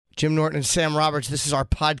Jim Norton and Sam Roberts, this is our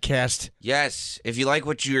podcast. Yes. If you like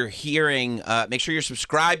what you're hearing, make sure you're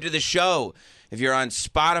subscribed to the show. If you're on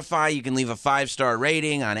Spotify, you can leave a 5-star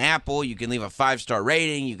rating. On Apple, you can leave a 5-star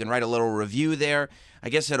rating. You can write a little review there. I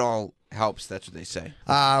guess it all helps. That's what they say.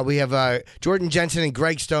 We have Jordan Jensen and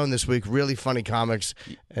Greg Stone this week. Really funny comics,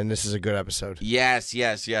 and this is a good episode. Yes.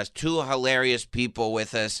 Two hilarious people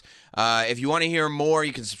with us. If you want to hear more,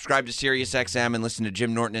 you can subscribe to SiriusXM and listen to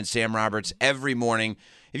Jim Norton and Sam Roberts every morning.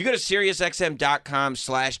 If you go to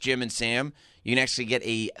SiriusXM.com/Jim and Sam, you can actually get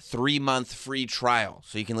a 3-month free trial.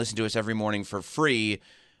 So you can listen to us every morning for free,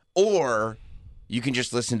 or you can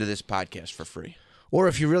just listen to this podcast for free. Or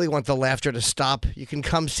if you really want the laughter to stop, you can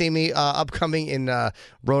come see me upcoming in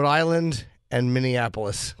Rhode Island and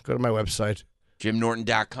Minneapolis. Go to my website.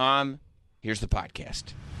 JimNorton.com. Here's the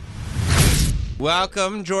podcast.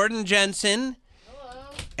 Welcome, Jordan Jensen. Hello.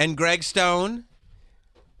 And Greg Stone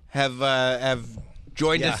have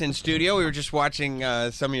joined us in studio. We were just watching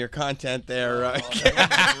some of your content there.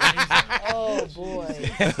 Oh, boy.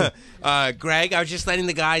 Greg, I was just letting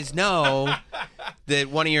the guys know that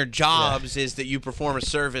one of your jobs is that you perform a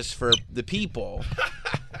service for the people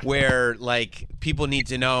where, like, people need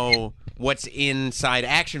to know what's inside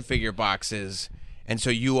action figure boxes, and so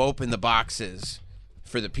you open the boxes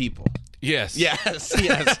for the people. Yes.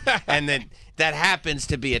 And that happens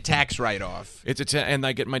to be a tax write-off. And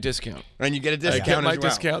I get my discount. And you get a discount I get my as well.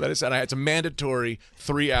 discount. That is, and it's a mandatory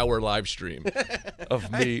 3-hour live stream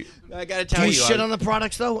of me. I got to tell Do you you. shit on the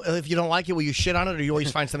products, though? If you don't like it, will you shit on it, or you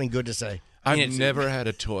always find something good to say? I've never had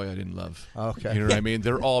a toy I didn't love. Okay. You know what I mean?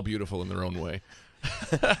 They're all beautiful in their own way.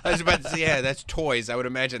 I was about to say, yeah, that's toys. I would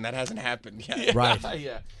imagine that hasn't happened yet. Right.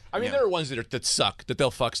 Yeah. I mean, there are ones that suck, that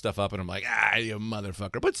they'll fuck stuff up, and I'm like, you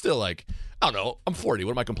motherfucker. But still, like, I don't know. I'm 40.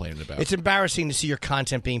 What am I complaining about? It's embarrassing to see your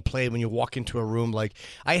content being played when you walk into a room. Like,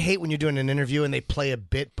 I hate when you're doing an interview and they play a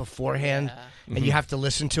bit beforehand, and you have to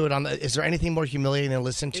listen to it. Is there anything more humiliating than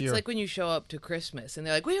listen to It's your... like when you show up to Christmas and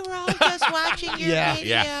they're like, we were all just watching your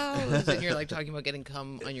videos. And you're like talking about getting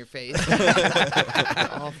cum on your face.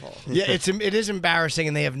 Awful. Yeah, it is embarrassing,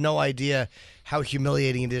 and they have no idea how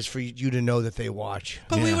humiliating it is for you to know that they watch.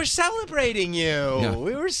 But we were celebrating you. Yeah.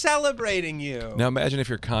 We were celebrating you. Now imagine if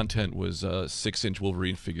your content was a 6-inch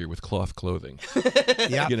Wolverine figure with cloth clothing.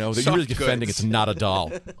 Yeah. You know, that you're really Soft defending goods. it's not a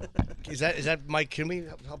doll. Is that Mike? Can we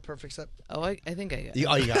help her fix that? Oh, I think I got it. You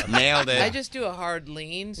got it. Nailed it. I just do a hard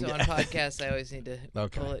lean, so on podcasts I always need to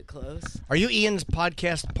pull it close. Are you Ian's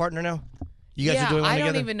podcast partner now? You guys are doing one I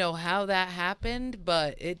together? don't even know how that happened,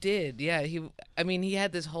 but it did. Yeah, he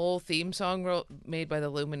had this whole theme song made by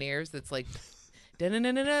the Lumineers that's like,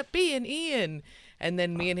 da-na-na-na-na, being Ian. And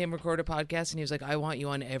then me and him record a podcast, and he was like, I want you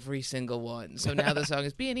on every single one. So now the song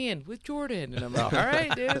is Being Ian with Jordan. And I'm like, all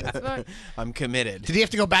right, dude, that's fine. I'm committed. Did he have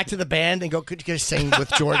to go back to the band and go, could you guys sing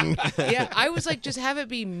with Jordan? Yeah, I was like, just have it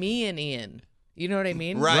be me and Ian. You know what I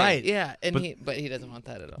mean? Right. Yeah, and but he doesn't want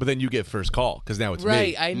that at all. But then you get first call, because now it's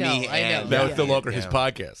Right, me. I know. Now it's no longer his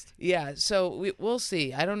podcast. Yeah, so we'll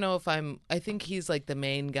see. I don't know if I think he's like the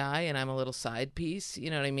main guy and I'm a little side piece, you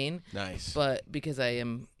know what I mean? Nice. But because I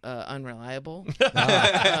am unreliable.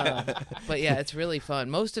 But yeah, it's really fun.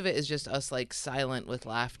 Most of it is just us like silent with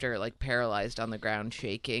laughter, like paralyzed on the ground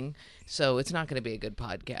shaking. So it's not going to be a good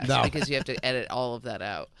podcast because you have to edit all of that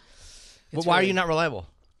out. But why are you not reliable?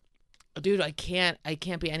 Dude, I can't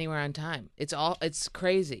be anywhere on time. It's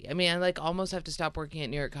crazy. I mean, I like almost have to stop working at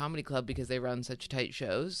New York Comedy Club because they run such tight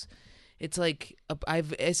shows. It's like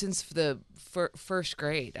since the first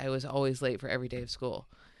grade, I was always late for every day of school.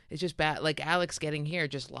 It's just bad. Like Alex getting here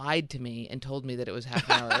just lied to me and told me that it was half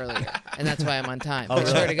an hour earlier, and that's why I'm on time. I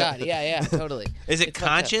swear to God. Yeah, totally. Is it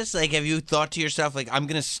conscious? Like, have you thought to yourself, like, I'm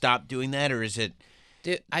going to stop doing that, or is it...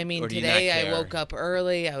 Dude, I mean, Or do you today not I care? woke up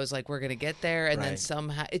early. I was like, we're going to get there. And then Right.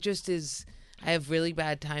 somehow it just is. I have really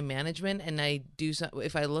bad time management. And I do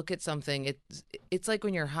if I look at something, it's like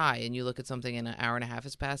when you're high and you look at something and an hour and a half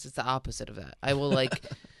has passed. It's the opposite of that. I will like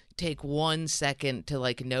take 1 second to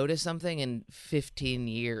like notice something and 15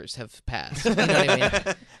 years have passed. You know what I mean?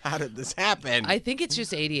 How did this happen? I think it's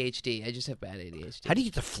just ADHD. I just have bad ADHD. How do you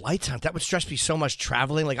get the flights on? That would stress me so much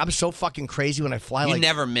traveling. Like, I'm so fucking crazy when I fly. You like,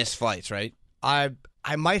 never miss flights, right?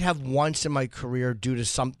 I might have once in my career due to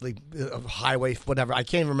something, highway, whatever. I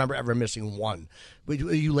can't even remember ever missing one. Are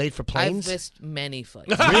you late for planes? I've missed many flights.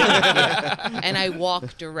 Really? Yeah. And I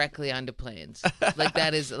walk directly onto planes. Like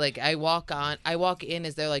that is like I walk in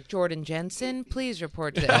as they're like, Jordan Jensen, please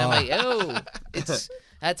report to that. And I'm like,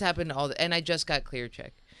 that's happened and I just got clear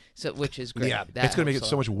check. So, which is great. Yeah. That It's going to make helps it a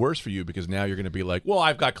so lot. much worse for you because now you're going to be like, well,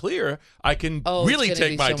 I've got clear. I can Oh, really it's gonna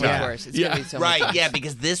take be my so time. much worse. It's gonna be so much Right, worse. yeah,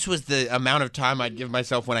 because this was the amount of time I'd give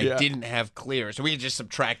myself when I Yeah. didn't have clear. So we could just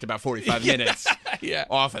subtract about 45 minutes Yeah.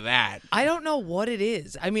 off of that. I don't know what it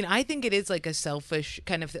is. I mean, I think it is like a selfish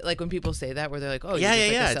kind of like when people say that, where they're like, "Oh, Yeah, you're yeah, just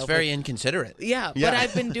like yeah. a It's selfish-" very inconsiderate. Yeah, Yeah. but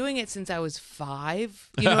I've been doing it since I was 5.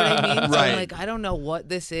 You know what I mean? So Right. I'm like, I don't know what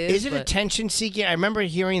this is. Is it but attention seeking? I remember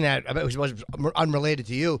hearing that. It was unrelated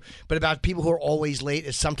to you, but about people who are always late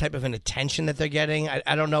is some type of an attention that they're getting.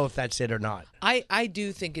 I don't know if that's it or not. I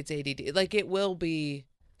do think it's ADD. Like it will be.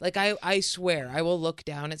 Like I swear I will look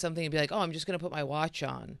down at something and be like, oh, I'm just gonna put my watch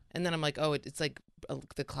on, and then I'm like, oh, it's like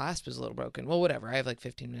the clasp is a little broken. Well, whatever. I have like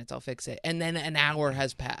 15 minutes. I'll fix it, and then an hour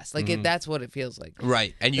has passed. Like that's what it feels like.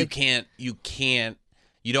 Right. And you Like- can't,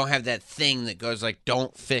 you don't have that thing that goes like,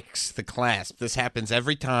 don't fix the clasp. This happens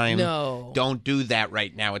every time. No. Don't do that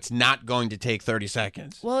right now. It's not going to take 30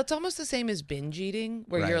 seconds. Well, it's almost the same as binge eating,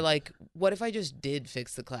 where you're Right. like, what if I just did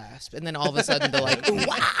fix the clasp? And then all of a sudden the like, ooh,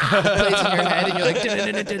 wah, plays in your head, and you're like,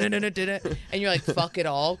 "Da-da-da-da-da-da-da-da," and you're like, fuck it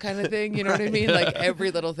all kind of thing. You know what I mean? Like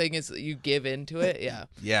every little thing is you give into it. Yeah.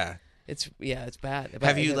 Yeah. It's bad. But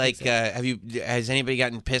Have I you think so. has anybody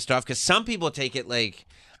gotten pissed off? Because some people take it like,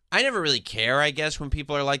 I never really care, I guess, when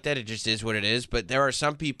people are like that. It just is what it is. But there are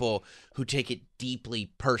some people who take it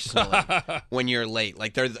deeply personally when you're late.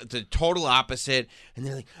 Like they're the total opposite. And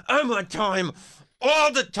they're like, I'm on time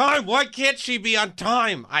all the time. Why can't she be on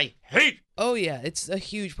time? I hate. Oh yeah, it's a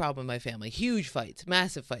huge problem in my family. Huge fights,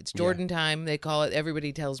 massive fights. Jordan time, they call it.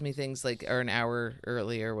 Everybody tells me things like are an hour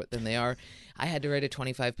earlier than they are. I had to write a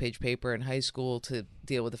 25-page paper in high school to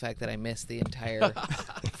deal with the fact that I missed the entire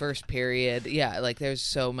first period. Yeah, like there's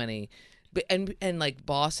so many. But, and like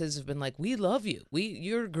bosses have been like, we love you.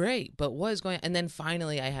 You're great. But what is going on? And then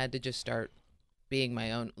finally I had to just start being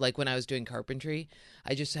my own. Like when I was doing carpentry,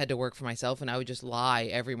 I just had to work for myself, and I would just lie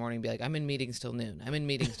every morning and be like, I'm in meetings till noon. I'm in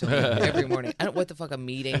meetings till noon every morning. I don't what the fuck a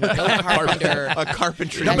meeting. No carpenter. A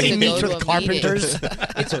carpentry. has Nobody to meets go with to a carpenters. meeting.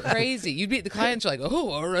 It's crazy. You'd be the clients are like, oh,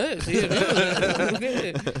 all right.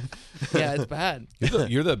 Okay. Yeah, it's bad.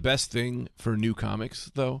 You're the best thing for new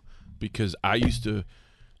comics, though, because I used to,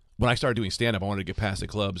 when I started doing stand-up, I wanted to get past the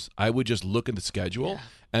clubs. I would just look at the schedule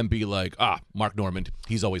and be like, Mark Normand,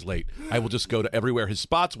 he's always late. I will just go to everywhere his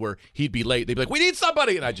spots were. He'd be late. They'd be like, we need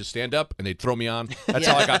somebody. And I'd just stand up, and they'd throw me on. That's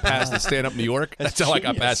how I got past the stand-up New York. That's how I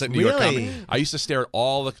got past it New York Really? comedy. I used to stare at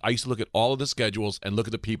I used to look at all of the schedules and look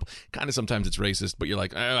at the people. Kind of sometimes it's racist, but you're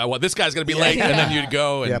like, well, this guy's going to be late. And then you'd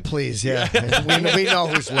go. And Yeah, please. Yeah, we know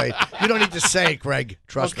who's late. You don't need to say it, Greg.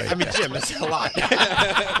 Trust me. I mean, Jim, it's a lot.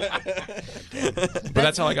 But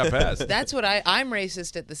that's how I got past. That's what I'm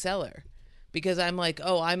racist at the Cellar. Because I'm like,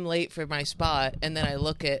 oh, I'm late for my spot, and then I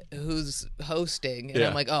look at who's hosting, and Yeah.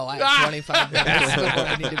 I'm like, oh, I have 25 minutes before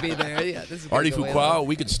I need to be there. Yeah, this is gonna Artie go way Fuqua, long.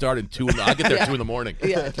 we could start in 2. I'll get there at 2 in the morning.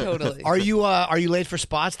 Yeah, totally. Are you late for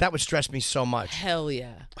spots? That would stress me so much. Hell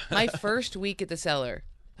yeah. My first week at the Cellar,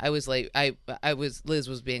 I was late. Liz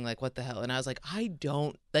was being like, what the hell? And I was like, I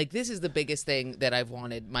don't, like, this is the biggest thing that I've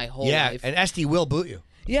wanted my whole Yeah, life. and SD will boot you.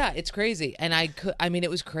 Yeah, it's crazy. And it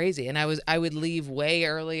was crazy. And I would leave way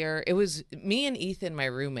earlier. It was me and Ethan, my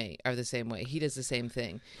roommate, are the same way. He does the same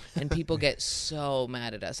thing. And people get so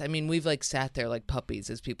mad at us. I mean, we've like sat there like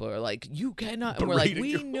puppies as people are like, you cannot. And we're like, Berating we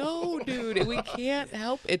you. know, dude. And we can't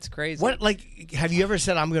help. It's crazy. What, like, have you ever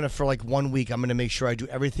said, I'm going to, for like 1 week, I'm going to make sure I do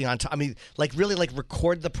everything on time? I mean, like, really, like,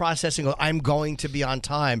 record the process and go, I'm going to be on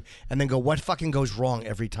time, and then go, what fucking goes wrong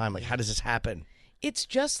every time? Like, how does this happen? It's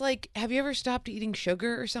just like, have you ever stopped eating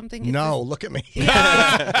sugar or something? It's No, look at me.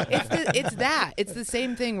 it's that. It's the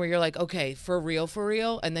same thing where you're like, okay, for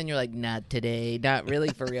real, and then you're like, not today, not really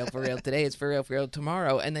for real today. It's for real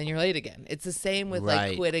tomorrow, and then you're late again. It's the same with like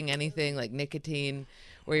Right. quitting anything like nicotine,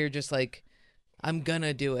 where you're just like, I'm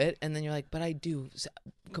gonna do it, and then you're like, but I do.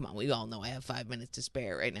 Come on, we all know I have 5 minutes to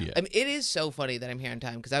spare right now. Yeah. I mean, it is so funny that I'm here on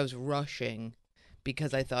time because I was rushing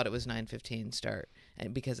because I thought it was 9:15 start,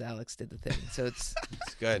 and because Alex did the thing. So it's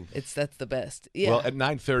Good. that's the best. Yeah. Well, at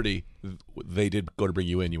 9:30, they did go to bring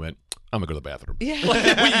you in. You went, I'm going to go to the bathroom.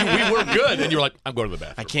 yeah. we were good. And you were like, I'm going to the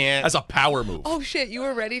bathroom. I can't. That's a power move. Oh shit! You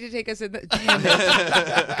were ready to take us in. Damn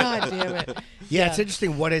it! God damn it! Yeah, it's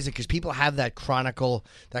interesting. What is it? Because people have that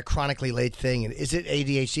chronically late thing. And is it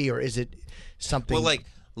ADHD or is it something? Well, like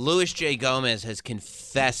Louis J. Gomez has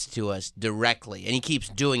confessed to us directly, and he keeps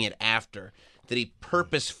doing it after, that he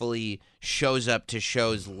purposefully shows up to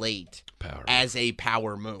shows late Power as a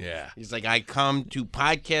power move. Yeah. He's like, I come to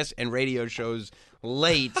podcasts and radio shows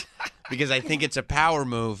late because I think it's a power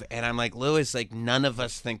move. And I'm like, Louis, like, none of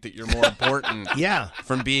us think that you're more important Yeah.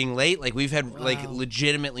 from being late. Like, we've had like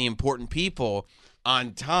legitimately important people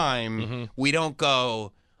on time, we don't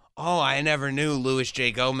go, oh, I never knew Louis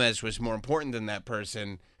J. Gomez was more important than that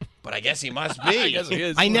person, but I guess he must be. I guess he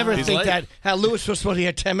is. I never He's think late. that. How Lewis was supposed to be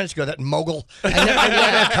here 10 minutes ago, that mogul. I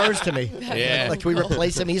never occurs to me. Yeah. Like, can we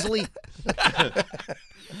replace him easily?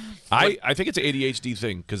 I think it's an ADHD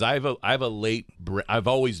thing because I have a late. I've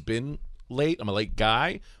always been late. I'm a late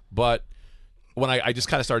guy, but when I just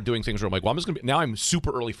kind of started doing things where I'm like, well, I'm just gonna be now. I'm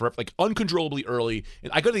super early for like uncontrollably early,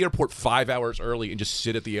 and I go to the airport 5 hours early and just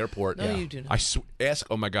sit at the airport. No, you do not. I ask.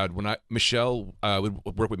 Oh my god, when Michelle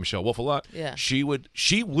would work with Michelle Wolf a lot. Yeah. She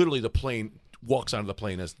literally the plane walks onto the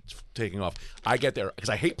plane as it's taking off. I get there because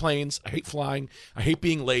I hate planes. I hate flying. I hate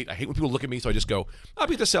being late. I hate when people look at me. So I just go, I'll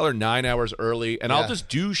be at the cellar 9 hours early, and I'll just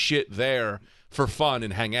do shit there for fun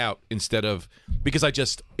and hang out instead of because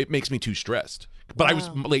it makes me too stressed. But I was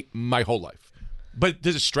late my whole life. But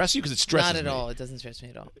does it stress you? Because it stresses me. Not at all. It doesn't stress me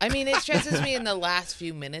at all. I mean, it stresses me in the last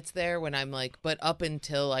few minutes there when I'm like, but up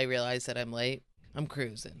until I realize that I'm late, I'm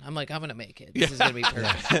cruising. I'm like, I'm going to make it. This is going to be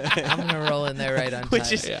perfect. I'm going to roll in there right on time.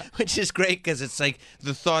 Which is great because it's like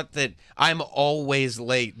the thought that I'm always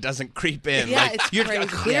late doesn't creep in. Yeah, like, it's you're crazy.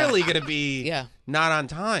 clearly going to be not on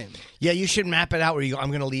time. Yeah, you should map it out where you go, I'm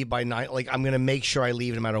going to leave by 9. Like, I'm going to make sure I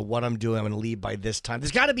leave no matter what I'm doing. I'm going to leave by this time.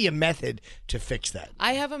 There's got to be a method to fix that.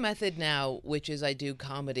 I have a method now, which is I do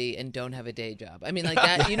comedy and don't have a day job. I mean, like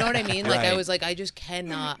that, you know what I mean? Like, I was like, I just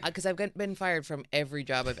cannot, because I've been fired from every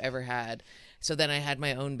job I've ever had. So then I had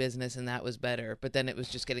my own business, and that was better. But then it was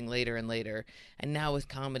just getting later and later. And now with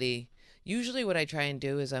comedy, usually what I try and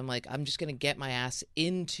do is I'm like, I'm just going to get my ass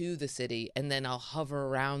into the city, and then I'll hover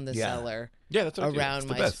around the cellar. Yeah, that's what I do. around It's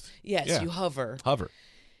the my best. Yes, Yeah. you hover.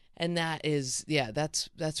 And that is,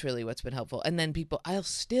 that's really what's been helpful. And then I'll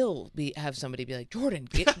still have somebody be like, Jordan,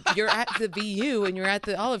 you're at the VU and you're at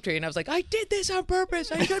the Olive Tree. And I was like, I did this on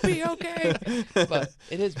purpose. I should be okay. But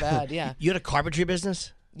it is bad, yeah. You had a carpentry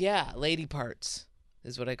business? Yeah, lady parts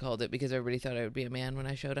is what I called it because everybody thought I would be a man when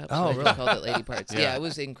I showed up. So Oh, I really? just called it lady parts. Yeah, it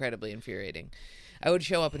was incredibly infuriating. I would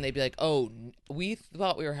show up and they'd be like, "Oh, we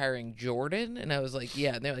thought we were hiring Jordan," and I was like,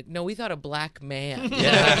 "Yeah." And they're like, "No, we thought a black man."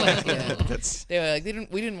 Yeah, like, they were like,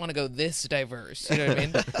 we didn't want to go this diverse. You know what I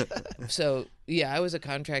mean? So yeah, I was a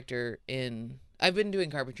contractor I've been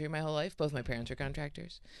doing carpentry my whole life. Both my parents are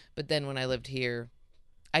contractors, but then when I lived here,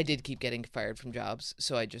 I did keep getting fired from jobs,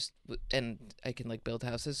 so I can like build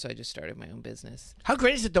houses, so I just started my own business. How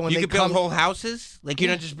great is it though when You they could build come? whole houses? Like, you're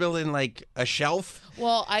not just building, like, a shelf?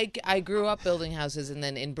 Well, I grew up building houses, and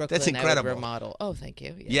then in Brooklyn, That's incredible. I would remodel. Oh, thank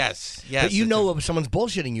you. Yes. But you know if someone's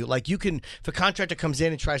bullshitting you. Like, you can, if a contractor comes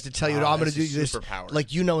in and tries to tell you, I'm going to do that's a this, superpower.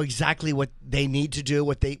 like, you know exactly what they need to do,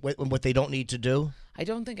 what they don't need to do. I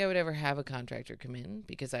don't think I would ever have a contractor come in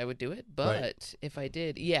because I would do it. But Right. if I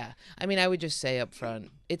did, yeah. I mean, I would just say up front.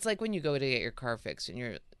 It's like when you go to get your car fixed and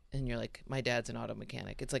you're like, my dad's an auto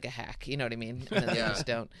mechanic. It's like a hack. You know what I mean? And then you just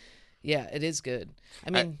don't. Yeah, it is good.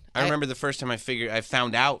 I mean, I remember the first time I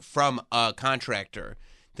found out from a contractor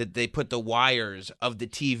that they put the wires of the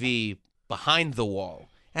TV behind the wall.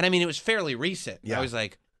 And I mean, it was fairly recent. Yeah. I was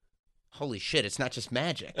like, holy shit, it's not just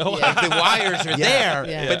magic. Yeah. Like, the wires are there,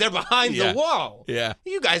 Yeah. but they're behind Yeah. the wall. Yeah.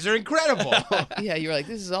 You guys are incredible. yeah, you're like,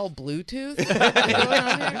 this is all Bluetooth? What's going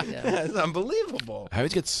on here? Yeah. It's unbelievable. I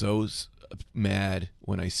always get so mad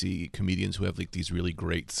when I see comedians who have like these really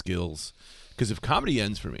great skills. Because if comedy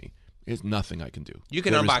ends for me, there's nothing I can do. You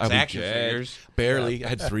can There is- unbox I would action jag. figures. Barely. I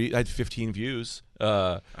had 15 views.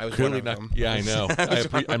 I was clearly one of not. them. Yeah, I know.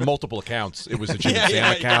 I had multiple accounts. It was a Jim and Sam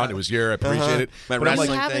Yeah, account. yeah. It was your. I appreciate it. My But I'm You wrestling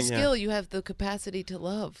like, have a thing, yeah. skill. You have the capacity to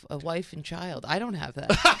love a wife and child. I don't have that.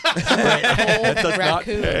 that does not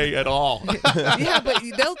raccoon. pay at all. Yeah, but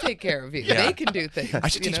they'll take care of you. Yeah. They can do things. I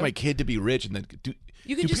should you teach know? my kid to be rich and then do.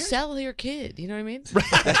 You can do just parents- sell your kid. You know what I mean?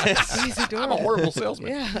 He's I'm adorable. a horrible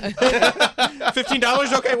salesman. Yeah.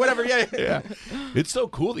 $15? Okay, whatever. Yeah. Yeah. It's so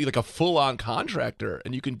cool that you're like a full-on contractor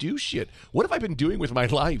and you can do shit. What have I been doing with my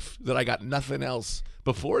life that I got nothing else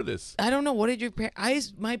before this? I don't know. What did your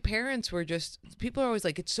my parents were just, people are always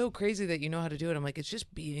like, it's so crazy that you know how to do it. I'm like, it's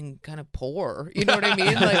just being kind of poor. You know what I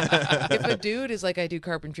mean? Like, if a dude is like, I do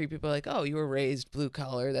carpentry, people are like, oh, you were raised blue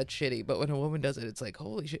collar. That's shitty. But when a woman does it, it's like,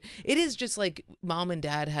 holy shit. It is just like mom and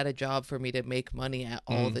dad had a job for me to make money at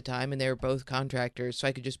all the time. And they were both contractors. So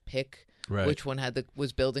I could just pick Right. which one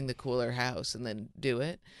was building the cooler house and then do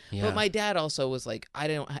it. Yeah. But my dad also was like, I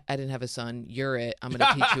didn't have a son. You're it. I'm going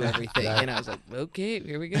to teach you everything. And I was like, okay,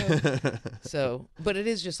 here we go. So, but it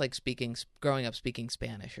is just like growing up speaking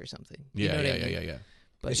Spanish or something. You Yeah, know what yeah, I mean? yeah.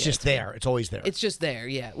 But It's yeah, just there. It's always there. It's just there,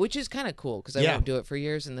 yeah, which is kind of cool because I Yeah. won't do it for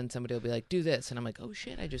years, and then somebody will be like, "Do this," and I'm like, "Oh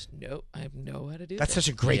shit, I know how to do That's that." such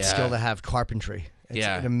a great Yeah. skill to have, carpentry. It's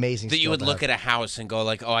Yeah. an amazing that you skill would to look have. at a house and go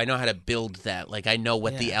like, oh, I know how to build that. Like I know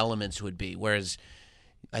what the Yeah. elements would be. Whereas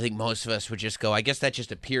I think most of us would just go, I guess that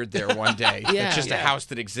just appeared there one day. Yeah. It's just a Yeah. house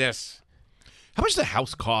that exists. How much does a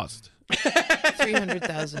house cost?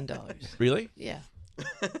 $300,000. Really? Yeah,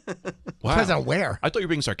 Wow. Depends on where. I thought you were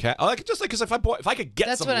being sarcastic. Just like because if I could get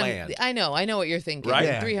that's some what land, I know what you're thinking. Right?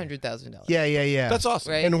 Yeah. $300,000. Yeah. that's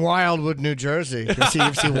awesome. Right. In Wildwood, New Jersey. You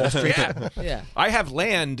see Wall Street. Yeah. I have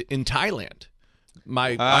land in Thailand. I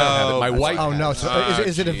don't have it. My wife. Oh no! has it. So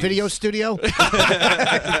is it a video studio?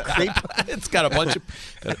 Creep. It's got a bunch of.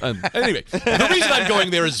 Anyway, the reason I'm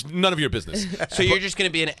going there is none of your business. So you're just going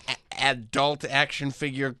to be an adult action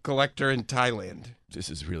figure collector in Thailand. This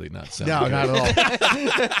is really not sounding No, good. not at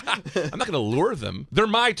all. I'm not going to lure them. They're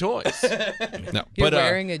my toys. No, You're but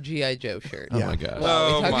wearing a GI Joe shirt. oh my god.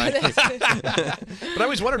 Oh my! But I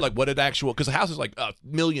always wondered, like, what an actual, because the house is like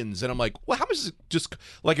millions, and I'm like, well, how much is it? Just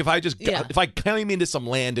like if I just Yeah. if I came into some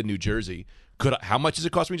land in New Jersey, how much does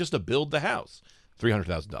it cost me just to build the house?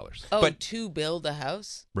 $300,000. Oh, But- to build a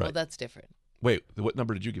house? Well, Right. that's different. Wait, what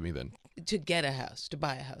number did you give me then? To get a house, to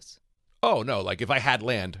buy a house. Oh no, like if I had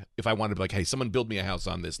land, if I wanted to, like, hey, someone build me a house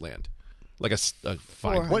on this land, like a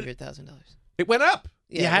fine. $400,000. It went up.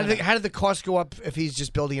 Yeah. How did the cost go up if he's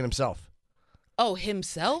just building it himself? Oh,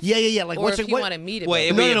 himself? Yeah. Like Or what's if it? you What? wanted me to Well, build it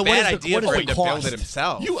it. would No, be no, a what bad is the- idea what is for the him to build cost? it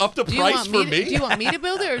himself. You upped the Do you price want for me me. do you want me to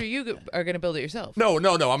build it, or you are going to build it yourself? No. I'm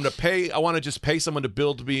going to pay. I want to just pay someone to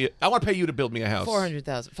build me. I want to pay you to build me a house.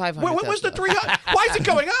 400,000, 500,000. Wait, what was the 300? Why is it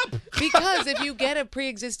going up? Because if you get a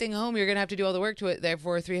pre-existing home, you're going to have to do all the work to it.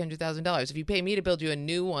 Therefore, $300,000. If you pay me to build you a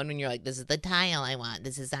new one, when you're like, this is the tile I want,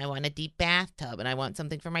 I want a deep bathtub, and I want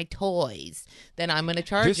something for my toys, then I'm going to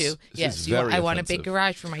charge This you. is Yes, very I want a big offensive.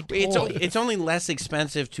 garage for my toys. It's only less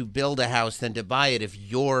expensive to build a house than to buy it if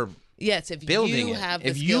you're yes, if building you it. have the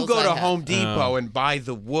If you skills go I to have. Home Depot and buy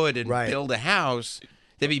the wood and Right. build a house,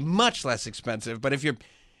 they'd be much less expensive. But if you're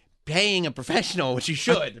paying a professional, which you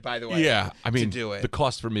should, by the way, Yeah, I mean, to do it. the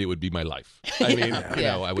cost for me would be my life. I mean, you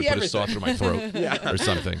know, I would put a saw through my throat or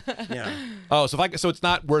something. Yeah. Oh, so it's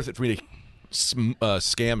not worth it for me to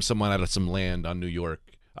scam someone out of some land on New York.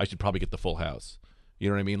 I should probably get the full house. You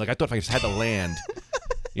know what I mean? Like I thought if I just had the land,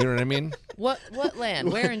 you know what I mean? What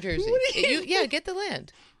land? Where in Jersey? Yeah, get the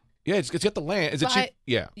land. Yeah, it's got the land. Is it But cheap?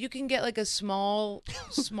 Yeah. You can get like a small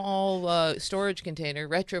storage container,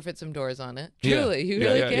 retrofit some doors on it. Yeah. Truly, you Yeah,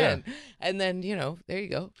 really yeah, can. And then, there you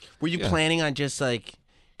go. Were you planning on just like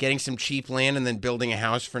getting some cheap land and then building a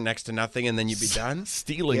house for next to nothing and then you'd be done?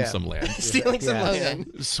 Stealing Yeah. some land. Stealing some Yeah.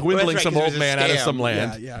 land. Swindling Well, that's right, some 'cause it old was a man out of scam. some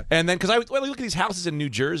land. Yeah. And then, because I look at these houses in New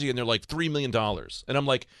Jersey and they're like $3 million. And I'm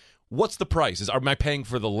like, what's the price? Am I paying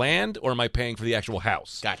for the land or am I paying for the actual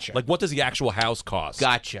house? Gotcha. Like, what does the actual house cost?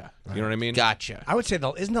 Gotcha. You know what I mean? Gotcha. I would say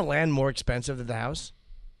isn't the land more expensive than the house,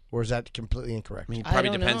 or is that completely incorrect? I mean, it I probably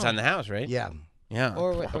don't depends know. on the house, right? Yeah. Yeah.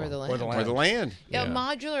 Or the land. Or the Or the land. Yeah, Yeah.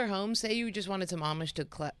 modular home. Say you just wanted some Amish to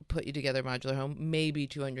put you together a modular home, maybe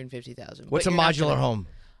 $250,000. What's a modular home?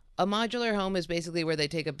 A modular home is basically where they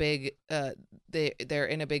take a big, they're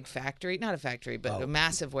in a big factory, not a factory, but a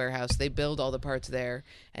massive warehouse. They build all the parts there,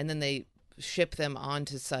 and then they ship them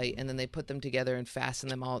onto site, and then they put them together and fasten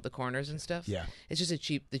them all at the corners and stuff. Yeah. It's just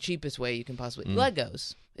the cheapest way you can possibly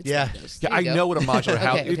Legos. It's Yeah. Legos. Yeah, There I you go. know what a modular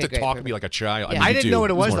house is. You have to great, talk to perfect. me like a child. Yeah. mean, I you didn't do. know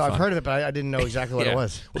what it It's was more though. I've fun. heard of it, but I didn't know exactly what Yeah. it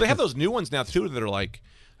was. Well, they have those new ones now, too, that are like,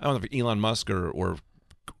 I don't know if Elon Musk or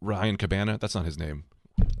Ryan Cabana. That's not his name.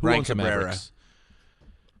 Who Ryan owns the Cabrera. Mavericks?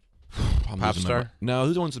 I'm Pop losing my star? mind. No,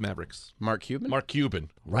 who owns the Mavericks? Mark Cuban? Mark Cuban.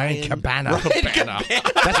 Ryan Cabana. Cabana.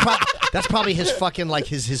 That's probably his fucking like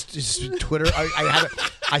his Twitter.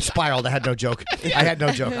 I spiraled. I had no joke. I thought It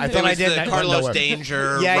I was did. the and I Carlos nowhere.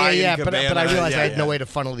 Danger, Yeah, Ryan yeah. But I Cabana. realized I had no yeah. way to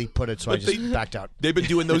funnily put it, so I just backed out. They've been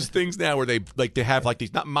doing those things now where they have like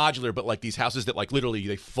these, not modular, but like these houses that like literally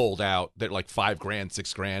they fold out. They're like $5,000,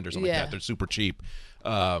 $6,000 or something like Yeah. that. They're super cheap.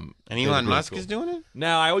 And they're Elon really Musk cool. is doing it?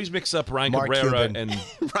 No, I always mix up Ryan Mark Cabrera Cuban. and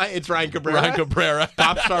It's Ryan Cabrera. Ryan Cabrera.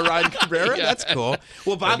 Pop star Ryan Cabrera? Yeah. That's cool.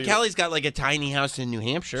 Well, Bob Anyway. Kelly's got like a tiny house in New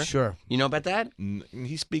Hampshire. Sure. You know about that?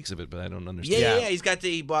 He speaks of it, but I don't Yeah, understand. yeah. He's got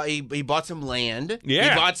he bought some land. Yeah,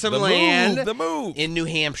 He bought some the land. move, the move. In New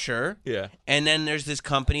Hampshire. Yeah. And then there's this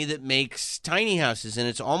company that makes tiny houses, and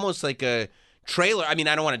it's almost like a trailer. I mean,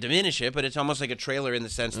 I don't want to diminish it, but it's almost like a trailer in the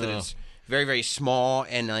sense that it's very, very small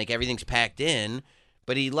and like everything's packed in.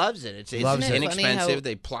 But he loves it. It's Loves it. inexpensive. Funny how-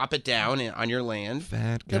 they plop it down on your land.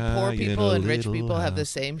 Fat The guy poor in people a and rich little people have the house.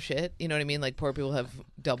 same shit. You know what I mean? Like poor people have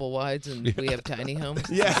double wides and we have tiny homes.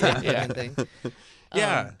 Yeah. Same Yeah. fucking thing.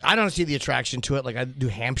 Yeah. I don't see the attraction to it. Like I do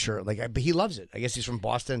Hampshire, but he loves it. I guess he's from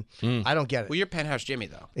Boston. I don't get it. Well, you're Penthouse Jimmy,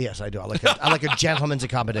 though. Yes, I do. I like a gentleman's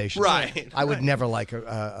accommodation. Right. I would never like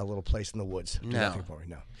a little place in the woods. Do No. nothing for me.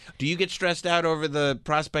 No. Do you get stressed out over the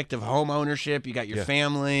prospect of home ownership? You got your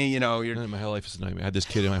family, you know. My whole life is a nightmare. I had this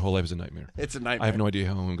kid, and my whole life is a nightmare. It's a nightmare. I have no idea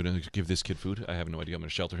how I'm going to give this kid food. I have no idea. I'm going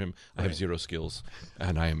to shelter him. I have zero skills,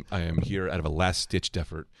 and I am here out of a last-ditched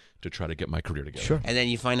effort to try to get my career together. Sure. And then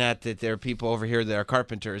you find out that there are people over here that are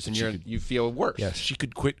carpenters, and you feel worse. Yes. She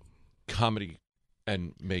could quit comedy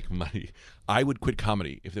and make money. I would quit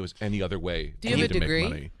comedy if there was any other way Do you have a to degree? make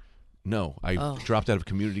money. No, I dropped out of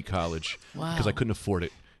community college because I couldn't afford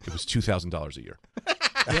it. It was $2,000 a year.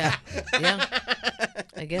 Yeah.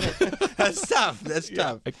 I get it. That's tough. That's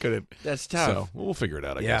tough. I couldn't. That's tough. So we'll figure it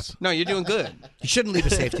out, I guess. No, you're doing good. You shouldn't leave a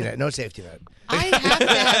safety net. No safety net. I have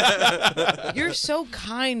that. You're so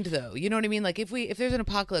kind, though. You know what I mean? Like if there's an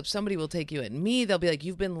apocalypse, somebody will take you in. Me, they'll be like,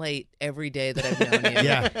 "You've been late every day that I've known you.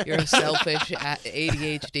 Yeah. You're a selfish,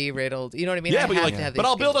 ADHD riddled." You know what I mean? Yeah, I but you're have like, to have but these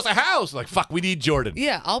I'll build skills. us a house. Like, fuck, we need Jordan.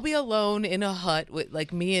 Yeah, I'll be alone in a hut with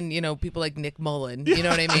like me and people like Nick Mullen. You know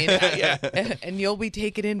what I mean? And you'll be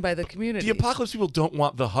taken in by the community. The apocalypse people don't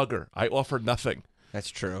want the hugger. I offer nothing. That's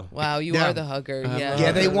true. Wow, you Yeah. are the hugger.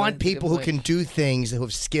 Yeah, they want That's a good people who point. can do things, who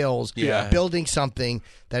have skills. Yeah. Building something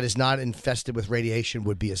that is not infested with radiation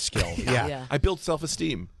would be a skill. Yeah. Yeah. I build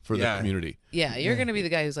self-esteem for Yeah. the community. Yeah, you're gonna be the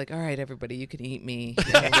guy who's like, "All right, everybody, you can eat me."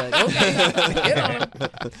 And I'll be like, okay, get on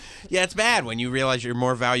 'em." Yeah, it's bad when you realize you're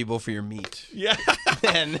more valuable for your meat Yeah.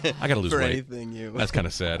 than I gotta lose for weight. anything you. That's kind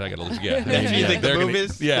of sad. I gotta lose. Yeah. You think the they're move gonna-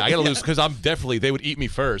 is? Yeah, I gotta lose because I'm definitely. They would eat me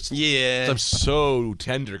first. Yeah. 'Cause I'm so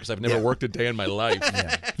tender because I've never worked a day in my life.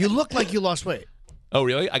 You look like you lost weight. Oh,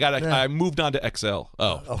 really? I moved on to XL.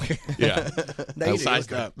 Oh, Okay. yeah. Now you do.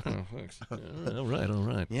 Sized up. Oh, thanks. All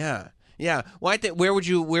right. Yeah. Yeah. Well, I think where would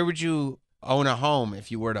you own a home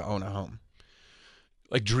if you were to own a home?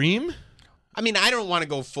 Like Dream? I mean, I don't want to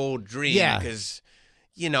go full dream Yeah. because,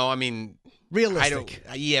 I mean, Realistic.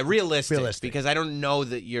 realistic. Because I don't know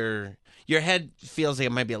that your head feels like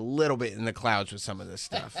it might be a little bit in the clouds with some of this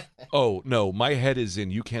stuff. Oh no, my head is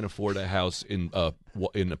in. You can't afford a house in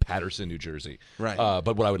Patterson, New Jersey. Right.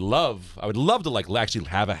 But what I would love to like actually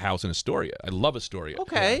have a house in Astoria. I love Astoria.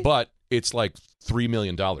 Okay. But it's like $3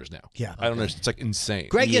 million now. Yeah. I don't know. It's like insane.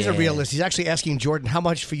 Greg is a realist. He's actually asking Jordan how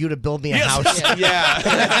much for you to build me a house.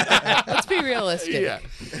 Yeah. Let's be realistic. Yeah.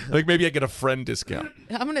 Like maybe I get a friend discount.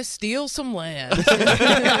 I'm gonna steal some land.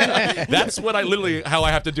 That's what how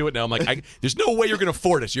I have to do it now. I'm like, there's no way you're going to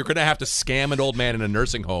afford this. You're going to have to scam an old man in a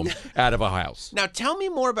nursing home out of a house. Now tell me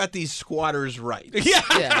more about these squatters' rights.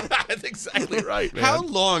 Yeah. That's exactly right, man. How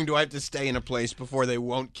long do I have to stay in a place before they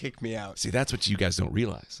won't kick me out? See, that's what you guys don't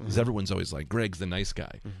realize. Because everyone's always like, Greg's the nice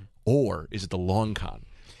guy. Or is it the long con?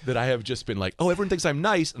 That I have just been like, oh, everyone thinks I'm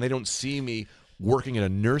nice, and they don't see me working in a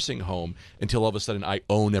nursing home until all of a sudden I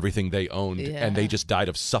own everything they owned, and they just died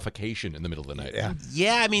of suffocation in the middle of the night. Yeah.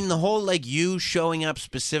 Yeah, I mean, the whole you showing up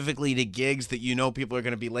specifically to gigs that people are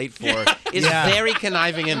going to be late for is very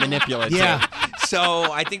conniving and manipulative. Yeah.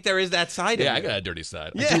 So I think there is that side of Yeah, it. I got a dirty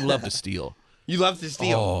side. Yeah. I do love to steal. You love to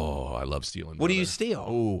steal. Oh, I love stealing. What do you brother. steal?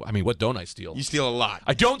 Oh, I mean, what don't I steal? You steal a lot.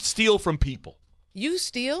 I don't steal from people. You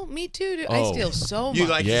steal? Me too. Dude. I Oh. steal so much. You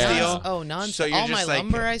like Yeah. to steal? Oh, nonsense. So you're all my just like-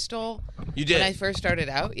 lumber I stole. You did. When I first started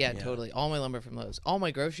out, totally. All my lumber from Lowe's. All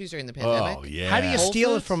my groceries during the pandemic. Oh, yeah. How do you Whole steal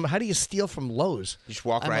it Foods? from? How do you steal from Lowe's? You just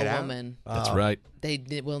walk I'm right a out. woman. That's right.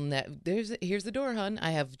 Here's the door, hun.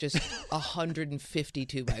 I have just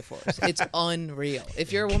 152 by 4s. It's unreal.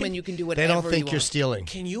 If you're a woman, you can do whatever They don't you think want. you're stealing.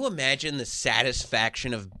 Can you imagine the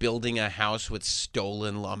satisfaction of building a house with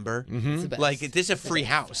stolen lumber? It's the best. Like, this is a free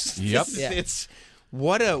house. Yep. It's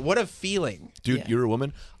what a feeling. Dude, Yeah. you're a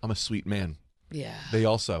woman. I'm a sweet man. Yeah. They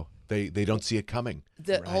also, they don't see it coming.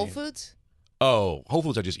 The Whole Foods? Oh, Whole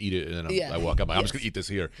Foods, I just eat it and then Yeah. I walk up. I'm just Yes. going to eat this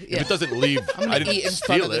here. Yeah. If it doesn't leave, I'm I going to didn't eat in steal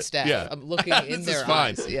front of the it. staff. Yeah. I'm looking in This is their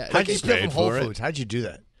fine. eyes. Yeah. How'd you you steal paid from Whole for it. Foods? How'd you do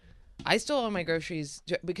that? I stole all my groceries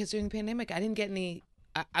because during the pandemic, I didn't get any.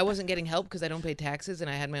 I wasn't getting help because I don't pay taxes and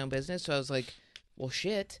I had my own business. So I was like, well,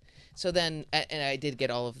 shit. So then, and I did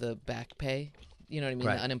get all of the back pay, you know what I mean?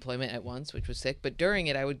 Right. The unemployment at once, which was sick. But during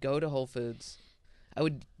it, I would go to Whole Foods. I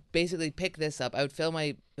would basically pick this up. I would fill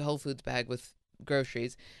my Whole Foods bag with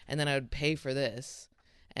groceries, and then I would pay for this,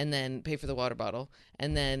 and then pay for the water bottle,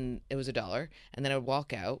 and then it was $1, and then I would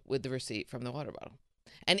walk out with the receipt from the water bottle.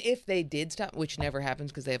 And if they did stop, which never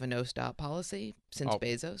happens because they have a no-stop policy since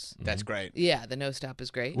Bezos. That's great. Yeah, the no-stop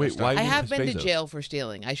is great. Wait, why? I have Bezos? been to jail for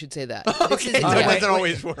stealing. I should say that. Okay, that doesn't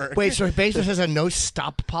always work. Wait, so Bezos has a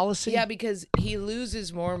no-stop policy? Yeah, because he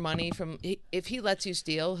loses more money from if he lets you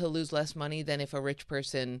steal, he'll lose less money than if a rich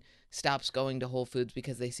person stops going to Whole Foods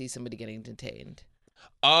because they see somebody getting detained.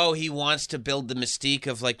 Oh, he wants to build the mystique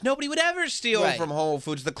of like nobody would ever steal Right. from Whole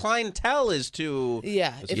Foods. The clientele is too.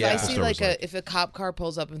 Yeah, if Yeah. I see Store was like- if a cop car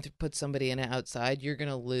pulls up and puts somebody in it outside, you're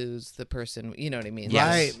gonna lose the person. You know what I mean?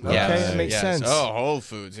 Right. Okay, that makes sense. Oh, Whole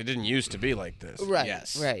Foods. It didn't used to be like this. Right.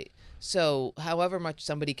 Yes. Right. So, however much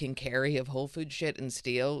somebody can carry of Whole Food shit and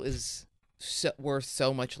steal is worth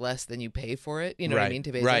so much less than you pay for it. You know what I Right. mean?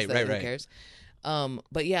 To Bezos, Right, that right, who right. cares?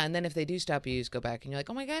 But yeah, and then if they do stop you, just go back and you're like,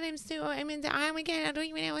 oh my god, I'm so I don't even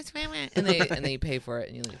know what's wrong. And then you pay for it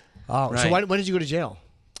and you leave. Oh, so Right. when did you go to jail?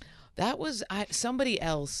 That was somebody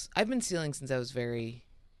else. I've been stealing since I was very,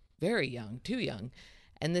 very young, too young.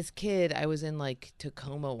 And this kid, I was in like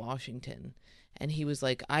Tacoma, Washington, and he was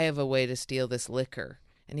like, I have a way to steal this liquor.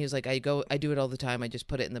 And he was like, I do it all the time. I just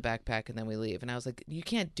put it in the backpack and then we leave. And I was like, you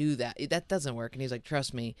can't do that. That doesn't work. And he's like,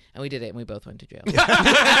 trust me. And we did it and we both went to jail.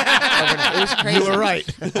 Overnight. It was crazy. You were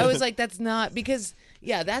right. I was like, that's not because,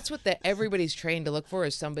 yeah, that's what everybody's trained to look for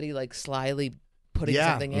is somebody like slyly putting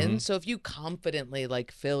Yeah. something in. So if you confidently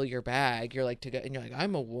like fill your bag, you're like and you're like,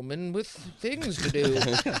 I'm a woman with things to do.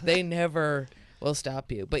 They never will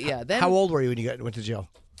stop you. But yeah, then How old were you when you went to jail?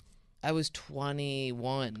 I was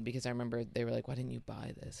 21 because I remember they were like, why didn't you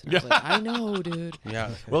buy this? And I was like, I know, dude. Yeah.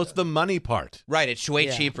 Well, it's the money part. Right. It's way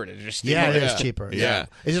Yeah. cheaper to just steal. Yeah, it it. is cheaper. Yeah.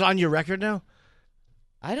 Is it on your record now?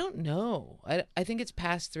 I don't know. I think it's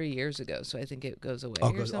past 3 years ago, so I think it goes away Oh,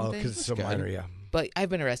 or because something. it's so minor, yeah. But I've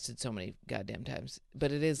been arrested so many goddamn times.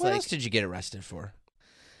 But it is What like else did you get arrested for?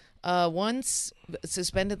 once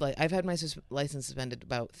suspended. I've had my license suspended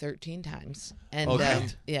about 13 times, and Okay.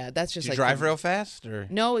 yeah, that's Did just you like drive real fast, or?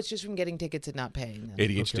 No, it's just from getting tickets and not paying them.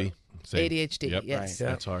 ADHD. Same. ADHD, Yep. yes. Right.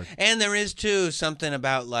 That's hard. And there is too something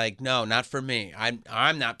about like, no, not for me.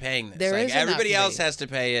 I'm not paying this. There like, is a not everybody for else me. has to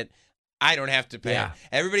pay it. I don't have to pay Yeah. it.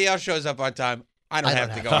 Everybody else shows up on time. I don't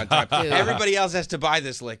have to go on time. Dude. Everybody else has to buy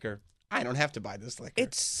this liquor. I don't have to buy this liquor.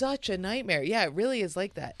 It's such a nightmare. Yeah, it really is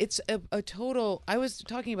like that. It's a total. I was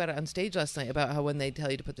talking about it on stage last night about how when they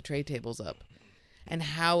tell you to put the tray tables up, and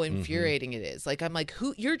how infuriating it is. Like I'm like,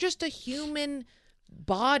 who? You're just a human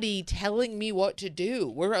body telling me what to do.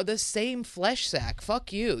 We're the same flesh sack.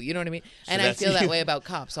 Fuck you. You know what I mean? And I that's- feel that way about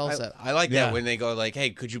cops also. I like Yeah. that when they go like,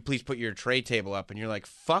 "Hey, could you please put your tray table up?" And you're like,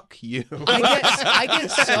 "Fuck you." I get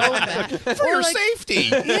so mad For Or your like, safety.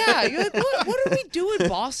 Yeah, you're like, what are we doing,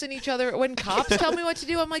 bossing each other? When cops tell me what to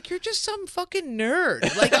do, I'm like, you're just some fucking nerd.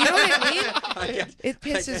 Like, you know what I mean? It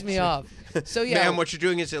pisses me off. So yeah, Ma'am, what you're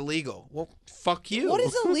doing is illegal. Well, fuck you. what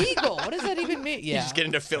is illegal? What does that even mean? You Yeah, just get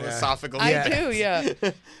into philosophical. I do. Yeah,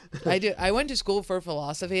 I do. I went to school for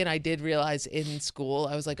philosophy, and I did realize in school,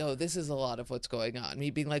 I was like, oh, this is a lot of what's going on. Me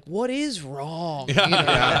being like, what is wrong? You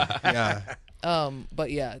know? Yeah.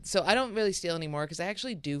 But yeah, so I don't really steal anymore because I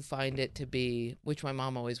actually do find it to be, which my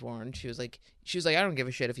mom always warned. She was like, I don't give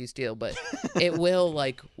a shit if you steal, but it will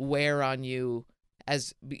like wear on you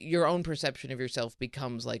as your own perception of yourself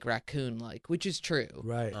becomes like raccoon like, which is true.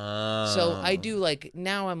 Right. So I do like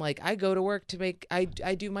now I'm like I go to work to make I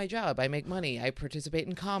do my job. I make money. I participate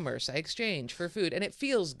in commerce. I exchange for food, and it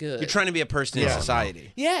feels good. You're trying to be a person in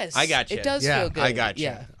society. Yes, I got you. It does Yeah, feel good. I got you.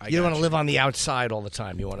 Yeah. I You don't got want to live on the outside all the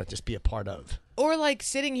time. You want to just be a part of. Or like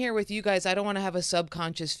sitting here with you guys, I don't want to have a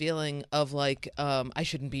subconscious feeling of like I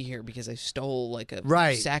shouldn't be here because I stole like a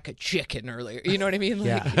Right. sack of chicken earlier. You know what I mean? Like,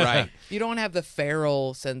 Yeah. Right. You don't want to have the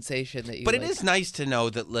feral sensation that you. But it like- is nice to know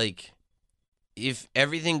that, like, if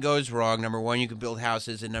everything goes wrong, number one, you can build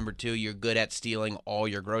houses, and number two, you're good at stealing all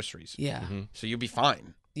your groceries. Yeah. So you'll be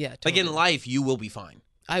fine. Yeah. Like in totally. life, you will be fine.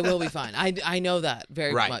 I will be fine. I know that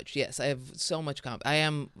very Right. much. Yes, I have so much I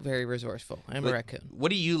am very resourceful. I am a raccoon. What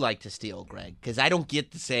do you like to steal, Greg? Because I don't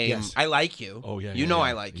get the same. Yes. I like you. Oh yeah. You yeah, know yeah.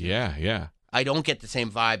 I like you. Yeah, yeah. I don't get the same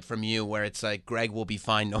vibe from you where it's like Greg will be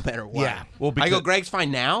fine no matter what. Yeah. Well, I go, because- Greg's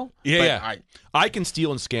fine now. Yeah, but yeah. I can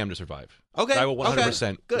steal and scam to survive. Okay, I will 100%.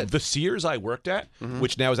 okay, good. The Sears I worked at,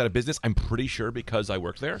 which now is out of business, I'm pretty sure because I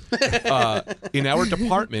worked there. In our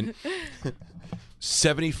department,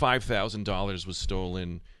 $75,000 was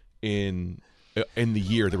stolen in the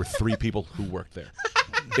year. There were 3 people who worked there.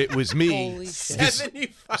 It was me. Holy shit. this-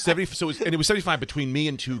 75. 70. So it was 75 between me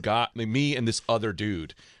and me and this other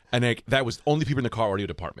dude, and that was only people in the car audio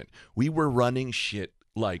department. We were running shit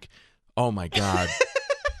like, oh my god.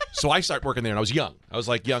 So I start working there, and I was young. I was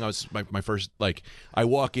like young. I was my first, like, I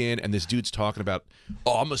walk in, and this dude's talking about,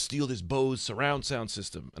 oh, I'm going to steal this Bose surround sound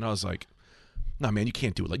system. And I was like, no, man, you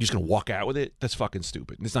can't do it. Like, you're just going to walk out with it? That's fucking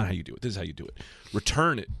stupid. That's not how you do it. This is how you do it.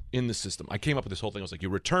 Return it in the system. I came up with this whole thing. I was like, you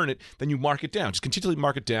return it, then you mark it down. Just continually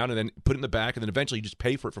mark it down and then put it in the back, and then eventually you just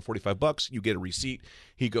pay for it for $45. You get a receipt.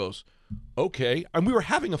 He goes, okay. And we were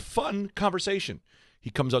having a fun conversation.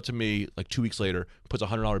 He comes up to me like 2 weeks later, puts a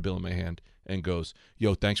 $100 bill in my hand, and goes,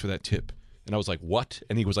 yo, thanks for that tip. And I was like, what?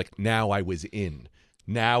 And he was like, now I was in.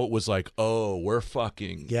 Now it was like, oh, we're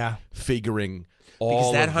fucking figuring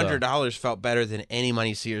all because that $100 felt better than any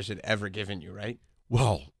money Sears had ever given you, right?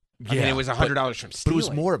 Well, yeah. I mean, it was $100 from stealing. But it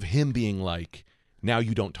was more of him being like, now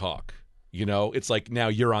you don't talk. You know, it's like, now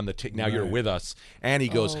you're on the now you're with us. And he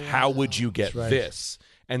goes, how would you get this?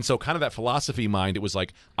 And so kind of that philosophy mind, it was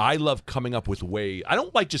like, I love coming up with ways. I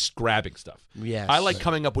don't like just grabbing stuff. Yes. I like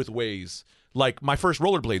coming up with ways. Like my first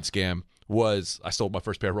rollerblade scam was, I stole my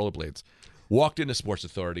first pair of rollerblades. Walked into Sports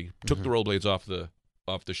Authority, took the rollerblades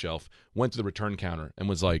off the shelf, went to the return counter, and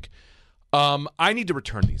was like, I need to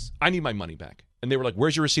return these. I need my money back. And they were like,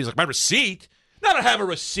 where's your receipt? I was like, my receipt? No, I don't have a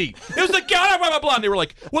receipt. It was the guy, blah, blah, blah. And they were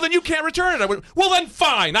like, well, then you can't return it. I went, well, then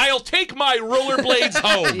fine. I'll take my rollerblades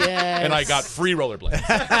home. Yes. And I got free rollerblades.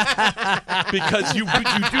 Because you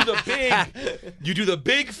do the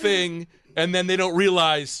big thing, and then they don't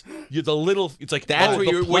realize you're the little. It's like, that's what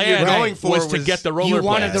you're going for was to get the rollerblades. You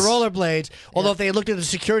wanted the rollerblades. Although if they looked at the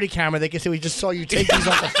security camera, they could say we just saw you take these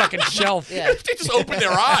off the fucking shelf. They just opened their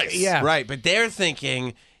eyes. Yeah. Right, but they're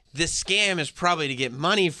thinking the scam is probably to get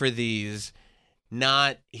money for these.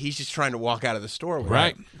 Not, he's just trying to walk out of the store with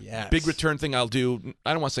right. it. Yes. Big return thing I'll do.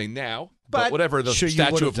 I don't want to say now, but whatever the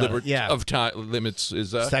Statue of Liberty of time limits is.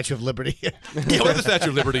 Statue of Liberty. Yeah, whatever the Statue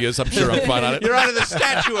of Liberty is, I'm sure I'm fine on it. Your Honor, the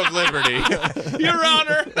Statue of Liberty. Your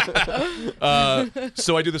Honor.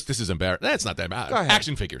 So I do this. This is embarrassing. That's not that bad.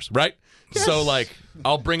 Action figures, right? Yes. So like,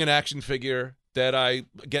 I'll bring an action figure that I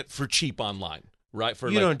get for cheap online, right? For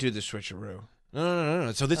you don't do the switcheroo.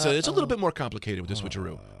 No. So it's a little bit more complicated with this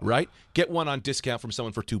switcheroo, right? Get one on discount from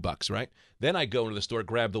someone for $2, right? Then I go into the store,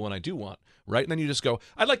 grab the one I do want, right? And then you just go,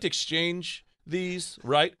 I'd like to exchange these,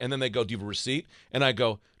 right? And then they go, do you have a receipt? And I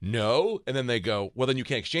go, no. And then they go, well, then you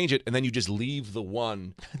can't exchange it. And then you just leave the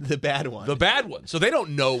one. The bad one. The bad one. So they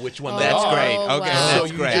don't know which one that's they are. great. Okay, wow. that's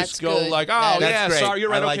so great. you just go like, oh, yeah, great. sorry, you're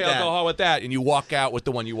right. Like Okay, that. I'll go home with that. And you walk out with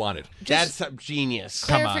the one you wanted. That's genius.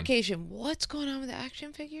 Clarification. What's going on with the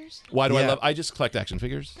action figures? Why do I just collect action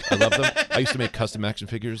figures. I love them. I used to make custom action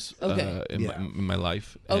figures in my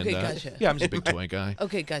life. Okay, and, gotcha. Yeah, I'm just a big toy guy.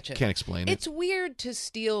 Okay, gotcha. Can't explain it. It's weird to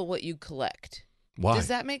steal what you collect. Why? Does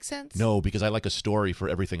that make sense? No, because I like a story for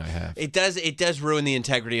everything I have. It does ruin the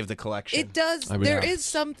integrity of the collection. It does. There is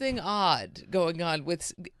something odd going on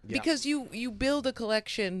with because you build a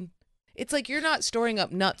collection. It's like you're not storing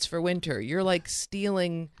up nuts for winter. You're like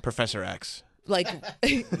stealing Professor X. like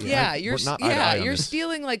you're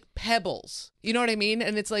stealing like pebbles. You know what I mean?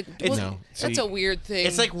 And it's like that's a weird thing.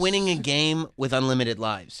 It's like winning a game with unlimited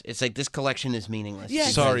lives. It's like this collection is meaningless.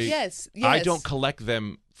 Yes, Sorry. Yes. I don't collect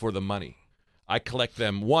them for the money. I collect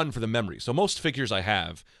them, one, for the memory. So most figures I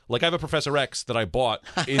have, like I have a Professor X that I bought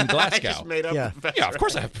in Glasgow. I just made up Yeah, of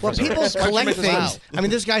course I have Well, Professor people X. collect things. I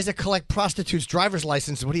mean, there's guys that collect prostitutes' driver's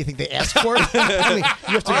licenses. What do you think they ask for? I mean,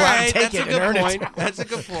 you have to go out and take it and earn it. That's a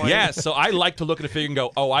good point. Yeah, so I like to look at a figure and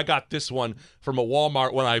go, oh, I got this one from a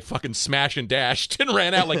Walmart when I fucking smashed and dashed and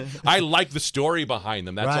ran out. Like, I like the story behind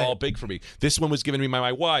them. That's all big for me. This one was given to me by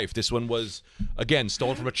my wife. This one was, again,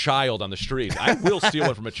 stolen from a child on the street. I will steal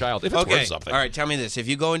one from a child if it's worth something. All right, tell me this. If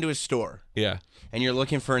you go into a store and you're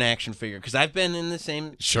looking for an action figure, because I've been in the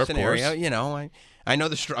same scenario. Of course. You know, I know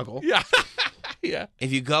the struggle. Yeah. Yeah.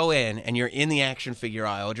 If you go in and you're in the action figure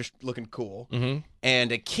aisle, just looking cool,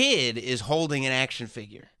 and a kid is holding an action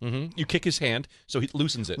figure, you kick his hand so he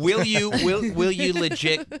loosens it. will you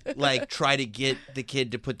legit like try to get the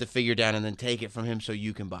kid to put the figure down and then take it from him so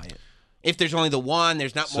you can buy it? If there's only the one,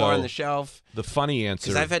 there's not more on the shelf. The funny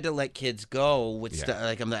answer, because I've had to let kids go with stuff.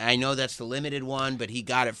 Like I know that's the limited one, but he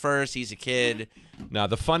got it first. He's a kid. Now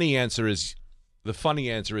the funny answer is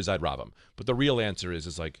I'd rob him. But the real answer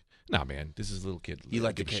is like, nah, man, this is a little kid. You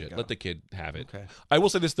let the kid go. Let the kid have it. Okay. I will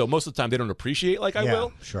say this though, most of the time they don't appreciate like I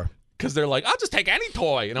will. Sure. Because they're like, I'll just take any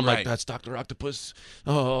toy. And I'm like, that's Dr. Octopus.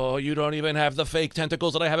 Oh, you don't even have the fake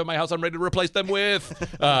tentacles that I have in my house. I'm ready to replace them with.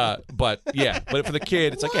 But for the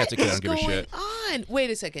kid, it's like, it's a kid. I don't give a shit. On? Wait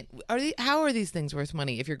a second. How are these things worth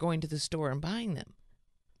money if you're going to the store and buying them?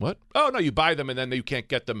 What? Oh no, you buy them and then you can't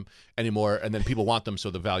get them anymore, and then people want them, so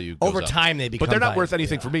the value goes Over up. time they become But they're not worth valuable,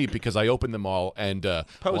 anything for me because I open them all and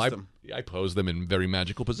them. I pose them in very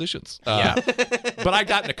magical positions. But I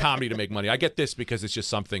got into comedy to make money. I get this because it's just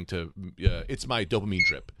something to. It's my dopamine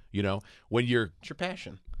trip. You know, when you're. It's your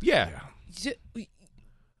passion. Yeah.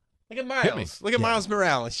 Look at Miles. Look at Miles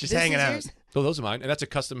Morales just hanging out. Yours? Oh, those are mine, and that's a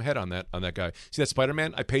custom head on that guy. See that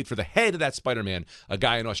Spider-Man? I paid for the head of that Spider-Man. A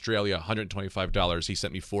guy in Australia, $125. He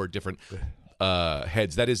sent me 4 different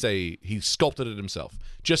heads. That is he sculpted it himself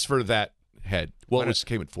just for that head. Well, it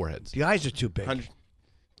came with 4 heads. The eyes are too big.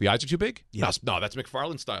 The eyes are too big? Yeah. No, that's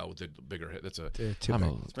McFarlane style with the bigger head. That's Too big. It's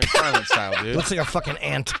McFarlane style, dude. Looks like a fucking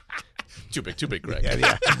ant. too big, Greg.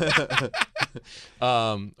 Yeah.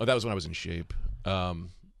 That was when I was in shape.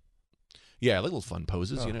 Yeah, little fun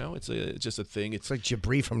poses, you know. It's just a thing. It's like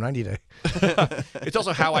Jabri from 90 Day. It's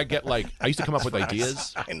also how I get I used to come up with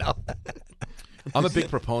ideas. I know. I'm a big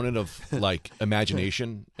proponent of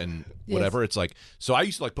imagination and whatever. It's so I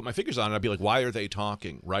used to put my fingers on it. I'd be like, why are they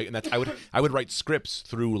talking, right? And that's I would write scripts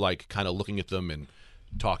through kind of looking at them and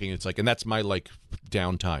talking. It's and that's my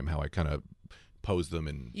downtime, how I kind of pose them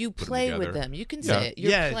and You put play them with together. them. You can say it. You're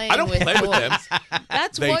Yeah. playing I don't with play with them.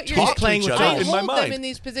 That's They what you're talk to playing each with other I dolls. in my hold them mind. in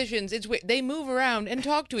these positions. They move around and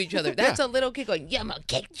talk to each other. That's a little kid going, "Yeah, I'm gonna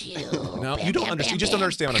kick you." No, you don't understand. You just don't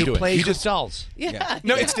understand what Who I'm doing. plays You just with dolls? Yeah.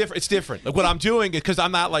 No, it's different. It's different. What I'm doing is because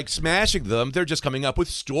I'm not smashing them. They're just coming up with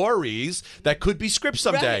stories that could be scripts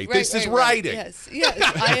someday. This is writing. Yes,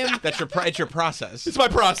 I am. It's your process. It's my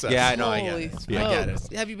process. Yeah, I know. I get Holy it. smokes. I get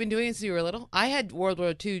it. Have you been doing it since you were little? I had World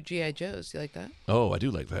War II GI Joes. You like that? Oh, I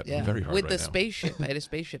do like that. Yeah, Very hard with right the now. spaceship. I had a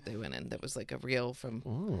spaceship they went in that was like a reel from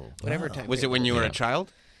whatever time. Was it when you were a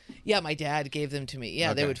child? Yeah, my dad gave them to me.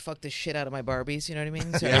 Yeah, they Okay. would fuck the shit out of my Barbies. You know what I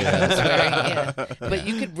mean? So yeah. But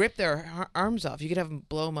you could rip their arms off. You could have them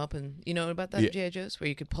blow them up, and you know about that GI Joes where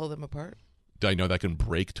you could pull them apart. Do I know that can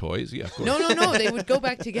break toys? Yeah, of course. No. They would go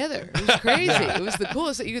back together. It was crazy. It was the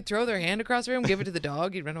coolest. You could throw their hand across the room, give it to the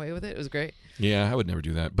dog, he'd run away with it. It was great. Yeah, I would never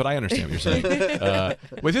do that. But I understand what you're saying.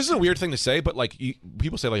 Well, this is a weird thing to say, but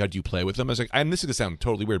people say how do you play with them? I was and this is going to sound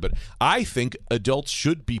totally weird, but I think adults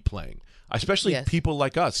should be playing. Especially Yes. people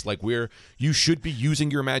like us, you should be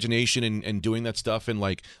using your imagination and doing that stuff and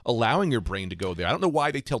allowing your brain to go there. I don't know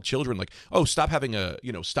why they tell children stop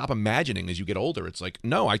stop imagining as you get older. It's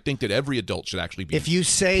no, I think that every adult should actually be. If you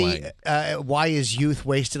say, playing. why is youth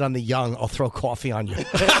wasted on the young, I'll throw coffee on you.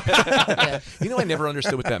 You know, I never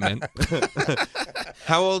understood what that meant.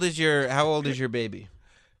 How old is your baby?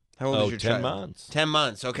 How old is your 10 child? months. 10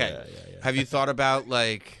 months. Okay. Yeah. Have you thought about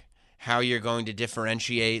how you're going to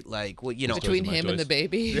differentiate Between my him and choice. the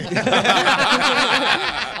baby.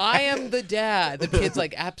 I am the dad. The kid's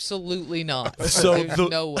absolutely not. So There's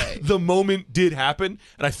no way. The moment did happen,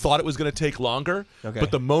 and I thought it was going to take longer. Okay. But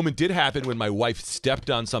the moment did happen when my wife stepped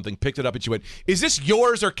on something, picked it up, and she went, "Is this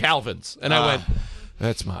yours or Calvin's?" And I went,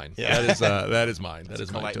 "That's mine. Yeah. That is mine. That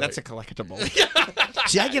is my toy." That's a collectible.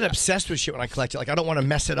 See, I get obsessed with shit when I collect it. I don't want to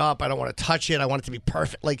mess it up. I don't want to touch it. I want it to be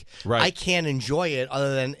perfect. Right. I can't enjoy it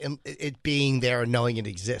other than it being there and knowing it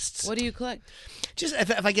exists. What do you collect? Just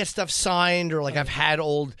if I get stuff signed or I've had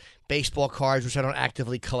old baseball cards, which I don't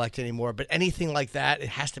actively collect anymore, but anything like that, it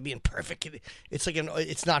has to be in perfect. It's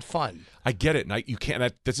it's not fun. I get it, and you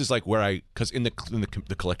can't. This is where because in the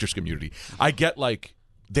collectors community, I get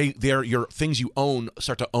they're your things you own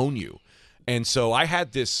start to own you. And so I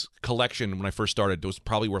had this collection when I first started. It was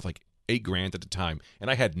probably worth $8,000 at the time, and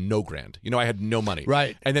I had no grand. I had no money.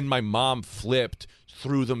 Right. And then my mom flipped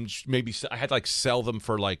through them. Maybe I had to sell them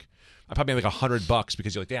for I probably made $100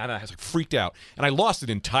 because you're damn, I was freaked out, and I lost an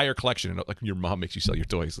entire collection. And your mom makes you sell your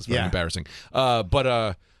toys. It's very embarrassing.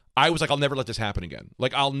 But I was I'll never let this happen again.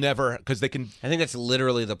 I'll never because they can. I think that's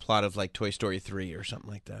literally the plot of Toy Story 3 or something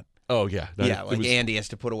like that. Oh yeah, Andy has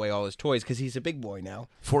to put away all his toys because he's a big boy now.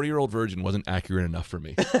 40-year-old virgin wasn't accurate enough for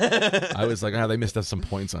me. I was they missed us some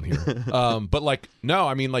points on here. But no,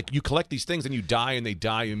 I mean you collect these things and you die and they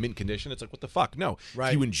die in mint condition. It's what the fuck? No, Right.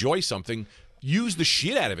 If you enjoy something, use the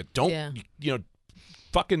shit out of it. Don't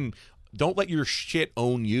fucking. Don't let your shit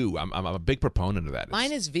own you. I'm a big proponent of that.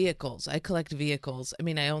 Mine is vehicles. I collect vehicles. I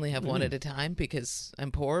mean, I only have one at a time because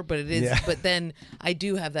I'm poor, but it is. Yeah. But then I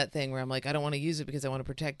do have that thing where I'm I don't want to use it because I want to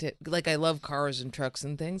protect it. I love cars and trucks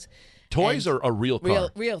and things. Toys And are a real car.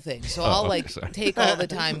 real things. So I'll sorry. take all the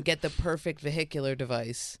time, get the perfect vehicular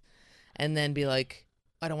device, and then be I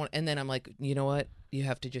don't want. And then I'm you know what? You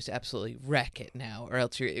have to just absolutely wreck it now, or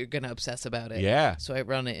else you're gonna obsess about it. Yeah. So I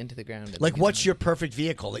run it into the ground. and What's your perfect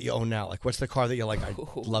vehicle that you own now? What's the car that you're I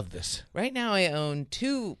love this? Right now, I own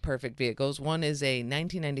 2 perfect vehicles. One is a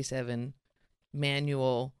 1997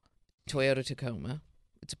 manual Toyota Tacoma.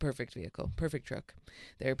 It's a perfect vehicle, perfect truck.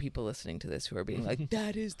 There are people listening to this who are being like,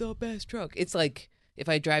 "That is the best truck." It's like if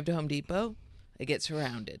I drive to Home Depot, I get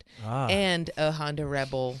surrounded, and a Honda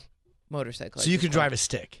Rebel motorcycle. So you can drive a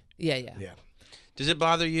stick. Yeah. Does it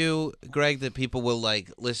bother you, Greg, that people will like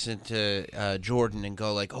listen to Jordan and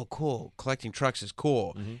go like, "Oh, cool, collecting trucks is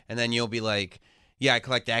cool," and then you'll be like, "Yeah, I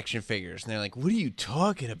collect action figures," and they're like, "What are you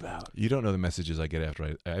talking about?" You don't know the messages I get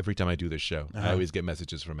every time I do this show. I always get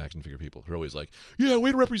messages from action figure people who are always like, "Yeah,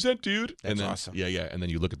 way to represent, dude." That's and then, awesome. Yeah, and then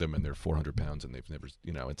you look at them and they're 400 pounds and they've never,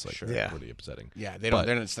 it's like pretty upsetting. Yeah, they don't.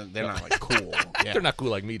 They're not like cool. Yeah. They're not cool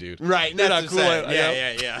like me, dude. Right. They're That's not cool.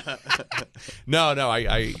 Yeah. No,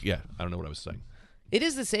 I don't know what I was saying. It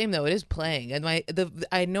is the same though. It is playing, and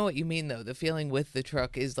I know what you mean though. The feeling with the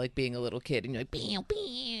truck is like being a little kid, and you're like, "Bam,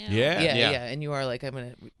 bam." Yeah, and you are like, "I'm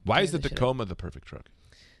gonna." Why is the Tacoma the perfect truck?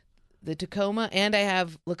 The Tacoma, and I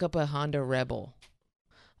look up a Honda Rebel.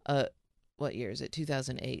 What year is it?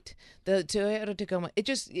 2008. The Toyota Tacoma.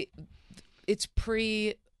 It's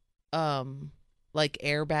pre, like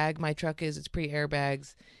airbag. My truck is. It's pre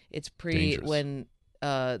airbags. It's pre Dangerous. when.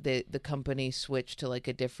 The company switched to like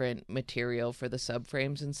a different material for the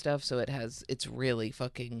subframes and stuff, so it's really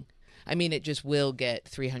fucking. I mean, it just will get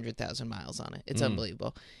 300,000 miles on it. It's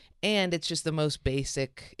unbelievable, and it's just the most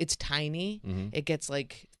basic. It's tiny. It gets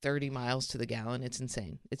like 30 miles to the gallon. It's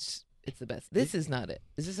insane. It's the best. This is not it.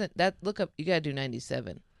 This isn't that. Look up. You gotta do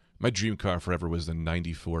 97. My dream car forever was the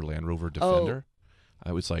 '94 Land Rover Defender.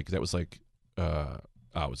 I was like,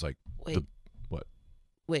 Wait.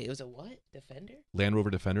 Wait, it was a what? Defender? Land Rover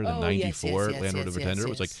Defender, the Oh, '94 yes, Land Rover yes, Defender. yes. It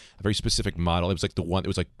was like a very specific model. It was like the one. It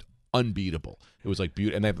was like unbeatable. It was like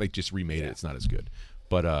beautiful, and they like just remade it. It's not as good,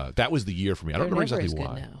 but that was the year for me. I don't They're remember never exactly as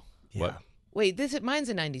good why. now. What? Wait, mine's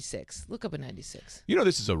a 96. Look up a 96.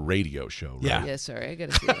 This is a radio show, right? Yeah. Yeah, sorry, I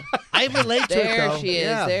gotta see it. I relate to it, There though. she is.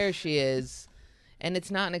 Yeah. There she is. And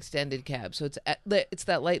it's not an extended cab, so it's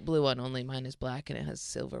that light blue one. Only mine is black and it has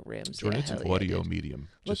silver rims. Jordan, Yeah, it's hell an yeah, audio dude. medium.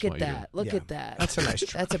 Look Just at want you to- that. Look Yeah. at that. That's a nice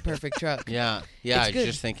truck. That's a perfect truck. Yeah. It's I was good.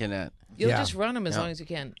 just thinking that. You'll Yeah. just run them as long as you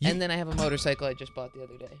can. And then I have a motorcycle I just bought the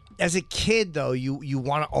other day. As a kid, though, you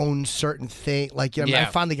want to own certain things. Like, I Yeah.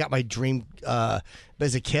 finally got my dream. But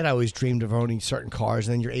as a kid, I always dreamed of owning certain cars,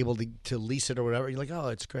 and then you're able to lease it or whatever. You're like, oh,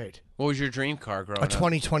 it's great. What was your dream car growing A up?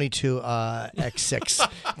 2022 X6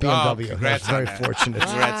 BMW. I congrats was very on that. fortunate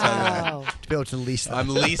Congrats on that. Wow. to be able to lease that. I'm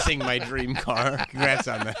leasing my dream car. Congrats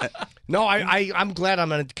on that. No, I'm glad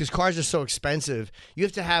I'm on it because cars are so expensive. You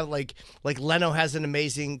have to have like Leno has an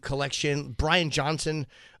amazing collection. Brian Johnson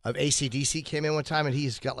of AC/DC came in one time and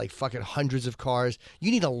he's got like fucking hundreds of cars.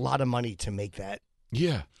 You need a lot of money to make that.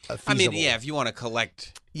 Yeah. I mean, Feasible. yeah, if you want to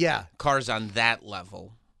collect Yeah. cars on that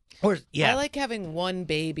level. Or yeah. I like having one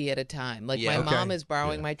baby at a time. Like Yeah. my mom Okay. is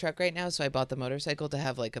borrowing my truck right now, so I bought the motorcycle to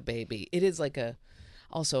have like a baby. It is like a.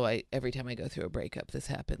 Also, every time I go through a breakup, this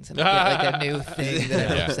happens, and I get like a new thing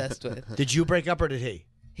that I'm Yeah. obsessed with. Did you break up or did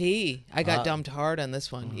he? I got dumped hard on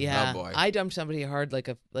this one. Yeah, boy. I dumped somebody hard like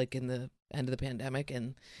in the end of the pandemic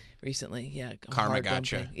and recently. Yeah, Karma hard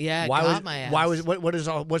gotcha. dumping. Yeah, Why got was my ass. why was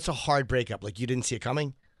what's a hard breakup? Like you didn't see it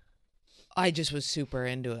coming? I just was super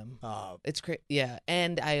into him. It's crazy. Yeah,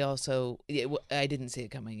 and I also I didn't see it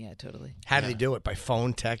coming. Yeah, totally. How did he do it? By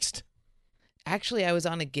phone, text? Actually, I was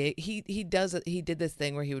on a gig. He did this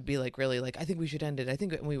thing where he would be like, really like, I think we should end it. I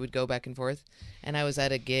think we would go back and forth. And I was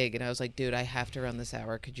at a gig and I was like, dude, I have to run this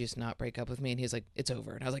hour. Could you just not break up with me? And he was like, it's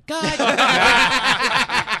over. And I was like, God.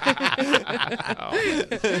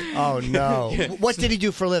 Oh no. What did he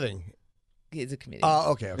do for a living? He's a comedian.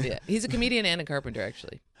 Oh, okay. Yeah, he's a comedian and a carpenter,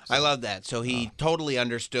 actually. I love that. So he totally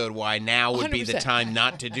understood why now would be the 100%. time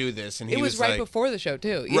not to do this. And he It was right like, before the show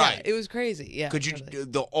too. Yeah, Right. It was crazy. Yeah. could you? totally.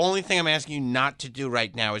 The only thing I'm asking you not to do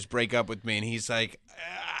right now is break up with me. And he's like,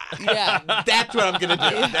 Yeah. that's what I'm gonna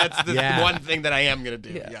do. That's the Yeah. one thing that I am gonna do.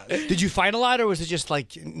 Yeah. Yes. Did you fight a lot or was it just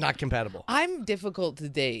like not compatible? I'm difficult to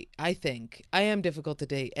date. I think I am difficult to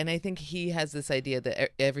date, and I think he has this idea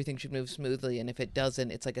that everything should move smoothly, and if it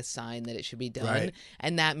doesn't, it's like a sign that it should be done, Right.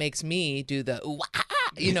 and that makes me do the ooh, ah,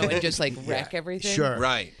 ah, and just like wreck everything. Sure.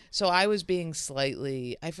 Right. So I was being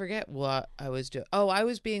slightly, I forget what I was doing. Oh, I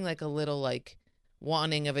was being like a little like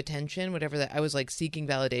wanting of attention, whatever that. I was like seeking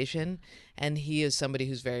validation, and he is somebody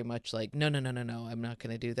who's very much like, no, I'm not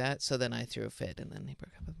going to do that. So then I threw a fit, and then he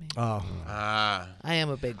broke up with me. Oh. I am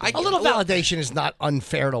a big. I- A little validation is not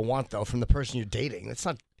unfair to want though from the person you're dating. It's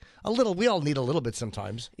not A little. We all need a little bit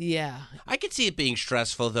sometimes. Yeah. I could see it being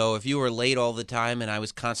stressful, though, if you were late all the time and I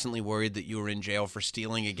was constantly worried that you were in jail for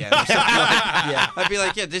stealing again. Or something I'd be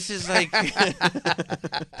like, yeah, this is like...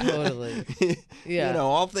 Totally. Yeah. You know,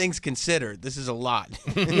 all things considered, this is a lot.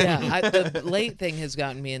 Yeah. The late thing has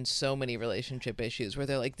gotten me in so many relationship issues where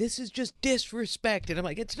they're like, this is just disrespect. And I'm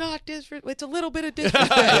like, it's not disrespect. It's a little bit of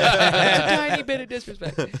disrespect. It's a tiny bit of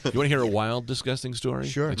disrespect. You want to hear a wild, disgusting story?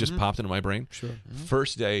 Sure. It just popped into my brain. Sure.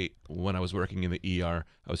 First day when I was working in the ER,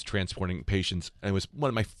 I was transporting patients, and it was one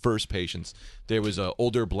of my first patients. There was an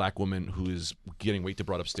older black woman who is getting weight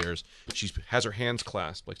brought upstairs. She has her hands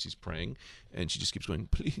clasped like she's praying, and she just keeps going,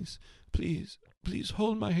 please, please, please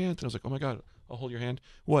hold my hand. And I was like, oh my God, I'll hold your hand.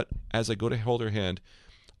 What? As I go to hold her hand,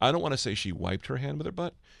 I don't want to say she wiped her hand with her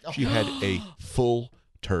butt. She had a full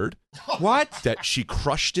turd. What? That she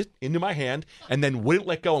crushed it into my hand and then wouldn't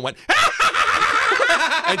let go and went,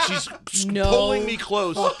 and she's pulling me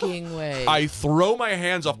close. Fucking way. I throw my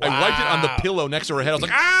hands off. I wiped it on the pillow next to her head. I was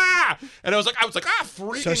like, ah! And I was like, freaking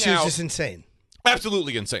out. So she was just insane.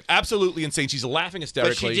 Absolutely insane. Absolutely insane. She's laughing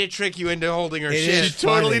hysterically. But she did trick you into holding her It shit. is She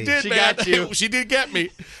totally funny. did, She man. got you. She did get me.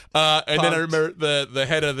 And then I remember the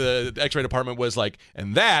head of the x-ray department was like,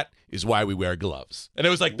 and that is why we wear gloves. And it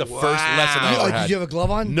was like the first lesson I Oh, ever had. did you have a glove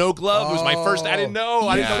on? No glove. It was my first. I didn't know.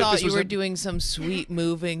 I You didn't know that thought this you was were a- doing some sweet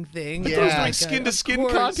moving thing. I thought I was Oh doing my God, skin-to-skin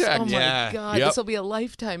of course. contact. Oh my Yeah. God, Yep. this will be a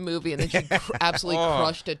Lifetime movie, and then she absolutely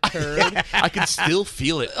crushed a turd. I can still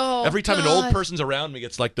feel it. Oh, Every time an old God. person's around me,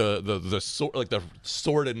 it's like the sword, like the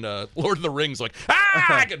sword in Lord of the Rings. Like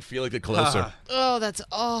I can feel it get closer. Oh, that's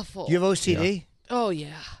awful. You have OCD Oh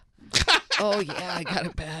yeah. Oh yeah, I got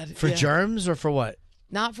it bad. for Yeah. germs or for what?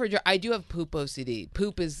 Not for I do have poop OCD.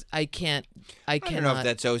 Poop is I I don't know cannot. if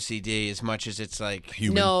that's OCD as much as it's like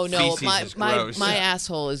Human. No, feces my is my gross. my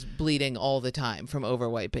asshole is bleeding all the time from over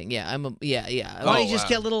wiping. Yeah, yeah. Why don't Oh, you just wow.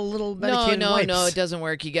 get little No, medicated no, wipes? no, it doesn't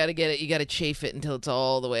work. You got to get it. You got to chafe it until it's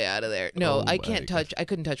all the way out of there. No, Oh I my can't touch. I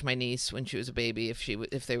couldn't touch my niece when she was a baby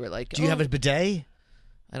if they were like. Do you have a bidet?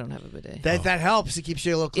 I don't have a bidet. That helps. It keeps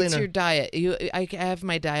you a little cleaner. It's your diet. I have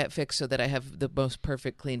my diet fixed so that I have the most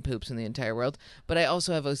perfect clean poops in the entire world. But I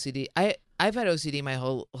also have OCD. I've had OCD my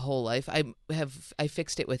whole life. I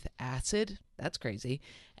fixed it with acid. That's crazy.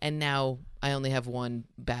 And now I only have one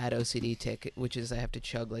bad OCD tick, which is I have to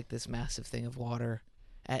chug like this massive thing of water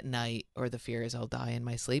at night, or the fear is I'll die in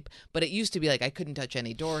my sleep. But it used to be like I couldn't touch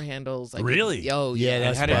any door handles. Really? Oh yeah,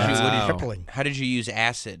 that's how did you bad. Crippling. how did you use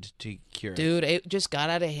acid to cure it? Dude, it just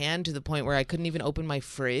got out of hand to the point where I couldn't even open my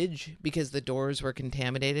fridge because the doors were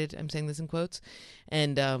contaminated. I'm saying this in quotes.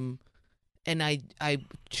 And I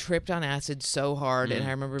tripped on acid so hard, and I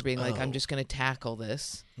remember being like, I'm just going to tackle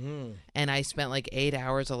this. And I spent like 8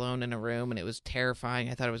 hours alone in a room, and it was terrifying.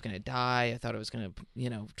 I thought I was going to die. I thought I was going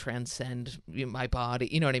to, transcend my body.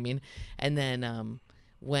 You know what I mean? And then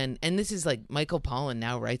and this is like Michael Pollan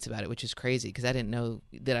now writes about it, which is crazy because I didn't know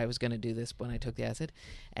that I was going to do this when I took the acid.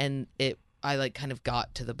 And I like kind of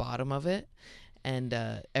got to the bottom of it. And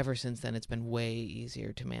ever since then, it's been way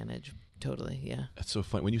easier to manage. Totally, yeah. That's so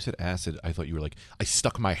funny. When you said acid, I thought you were like, I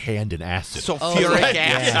stuck my hand in acid. Sulfuric acid.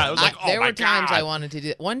 Yeah, I was like, oh There my were times God. I wanted to do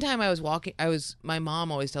it. One time I was walking. My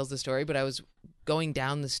mom always tells the story, but I was going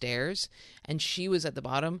down the stairs, and she was at the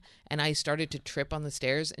bottom, and I started to trip on the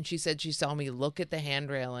stairs, and she said she saw me look at the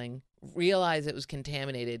hand railing, realize it was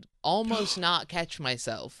contaminated, almost not catch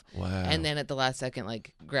myself, Wow. and then at the last second,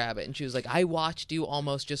 like, grab it. And she was like, I watched you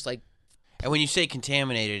almost just like. And when you say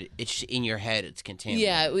contaminated, it's in your head. It's contaminated.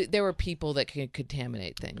 Yeah, there were people that could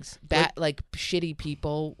contaminate things. Like shitty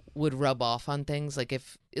people would rub off on things. Like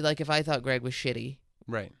if I thought Greg was shitty,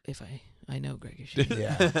 Right. if I know Greg is shitty,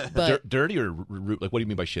 Yeah. but Dirty or rude? Like, what do you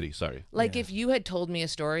mean by shitty? Sorry. like if you had told me a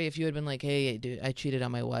story, if you had been like, "Hey, dude, I cheated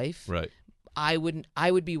on my wife," Right. I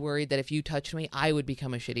would be worried that if you touched me, I would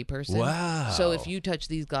become a shitty person. Wow. So if you touch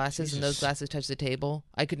these glasses and those glasses touch the table,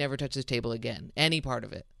 I could never touch this table again. Any part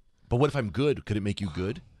of it. But what if I'm good? Could it make you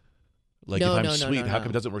good? Like No, if I'm no, no, sweet, no, how no. come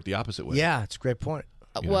it doesn't work the opposite way? Yeah, it's a great point.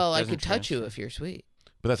 Well, I doesn't could touch you transfer. if you're sweet.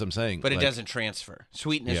 But that's what I'm saying. But it like, doesn't transfer.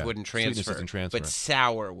 Sweetness Yeah, wouldn't sweetness transfer. doesn't transfer. But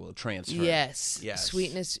sour will transfer. Yes. Yes.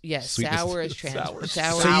 Sweetness. Yes. Sweetness Sour is is transfer. sour.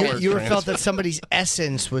 Sour. So is you ever transfer. felt that somebody's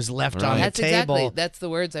essence was left Right. on the That's table, exactly. That's the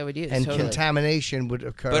words I would use. and totally. contamination would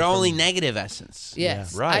occur. But only from- negative essence.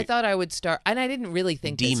 Yes. Yeah. Right. I thought I would start, and I didn't really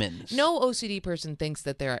think this. Demons. No OCD person thinks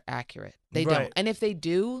that they're accurate. They Right. don't. And if they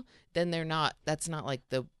do, then they're not. That's not like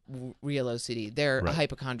the real OCD. They're Right. a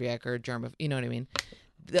hypochondriac or a germ of. You know what I mean?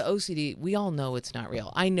 the OCD, we all know it's not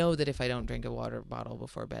real. I know that if I don't drink a water bottle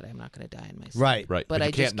before bed, I'm not going to die in my sleep. Right. Right. But you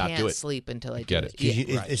I just not can't do it. sleep until I Get do it. it.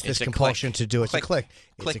 Yeah. It's this It's a compulsion click. to do it. It's a Click.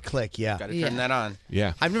 click. It's a click, yeah. Got to Yeah. turn that on.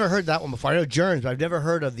 Yeah. I've never heard that one before. I know germs, but I've never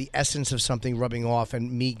heard of the essence of something rubbing off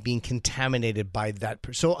and me being contaminated by that.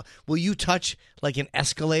 So will you touch like an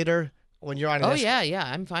escalator when you're on an Oh, escalator? yeah.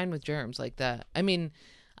 I'm fine with germs like that. I mean,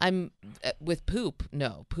 I'm with poop.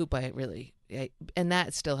 No, poop, and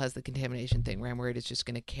that still has the contamination thing where I'm worried it's just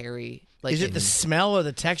going to carry. Like, Is it the smell or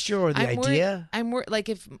the texture or the idea? I'm worried, like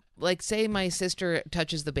if, like, say my sister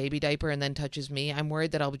touches the baby diaper and then touches me, I'm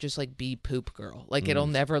worried that I'll just like be poop girl. Like it'll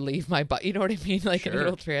never leave my butt. You know what I mean? Like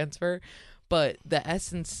it'll transfer. But the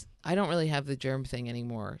essence, I don't really have the germ thing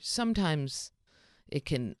anymore. Sometimes I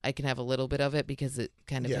can have a little bit of it because it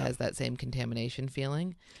kind of has that same contamination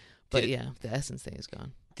feeling. But the essence thing is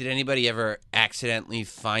gone. Did anybody ever accidentally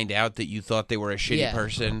find out that you thought they were a shitty Yeah.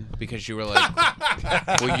 person because you were like,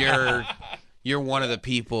 well, you're one of the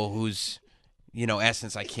people whose,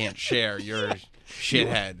 essence I can't share. You're a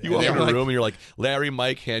shithead. You walk And in they a were like, room and you're like, Larry,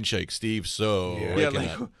 Mike, handshake, Steve, so. Yeah, I like,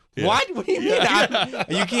 cannot- what? What do you mean?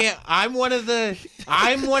 You can't. I'm one of the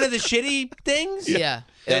shitty things. Yeah.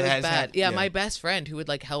 That It was has bad. had- Yeah, yeah. my best friend who would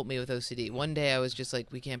like help me with OCD. One day I was just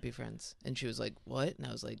like, we can't be friends. And she was like, what? And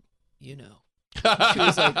I was like, She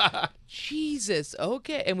was like, Jesus,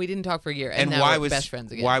 okay. And we didn't talk for a year. And now why we're was best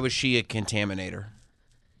friends again. Why was she a contaminator?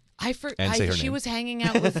 And say her She name. was hanging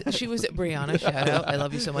out with, she was, Brianna, shout out. I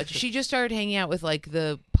love you so much. She just started hanging out with like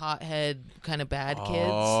the pothead kind of bad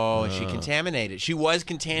kids. Oh, she contaminated. She was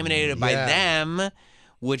contaminated by them,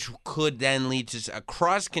 which could then lead to a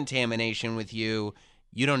cross contamination with you.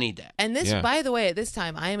 You don't need that. And this, Yeah. by the way, at this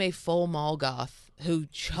time, I am a full mall goth who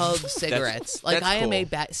chugs cigarettes. Like that's I am a cool.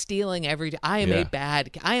 bad stealing every. I am Yeah. a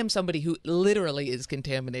bad. I am somebody who literally is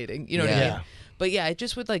contaminating. You know what I Yeah. mean? But yeah, I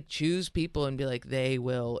just would like choose people and be like, they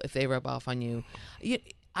will if they rub off on you.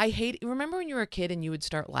 I hate. Remember when you were a kid and you would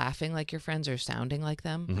start laughing like your friends or sounding like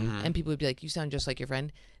them, and people would be like, "You sound just like your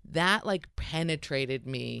friend." That like penetrated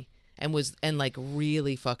me. And like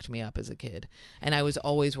really fucked me up as a kid. And I was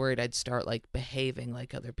always worried I'd start like behaving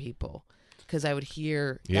like other people. Because I would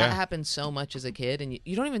hear that happen so much as a kid. And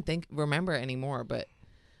you don't even remember it anymore. But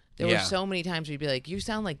there were so many times where you'd be like, you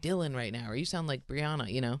sound like Dylan right now. Or you sound like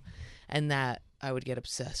Brianna, And that I would get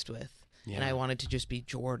obsessed with. Yeah. And I wanted to just be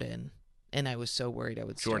Jordan. And I was so worried I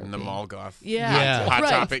would Jordan start the being- mall goth. Yeah, Hot right.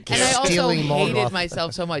 topic. And I also Stealing mall hated goth.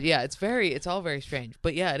 myself so much. Yeah, it's all very strange.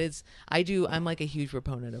 But yeah, it is. I'm like a huge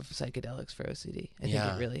proponent of psychedelics for OCD. I think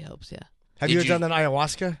Yeah. it really helps. Yeah. Have Did you you- ever done an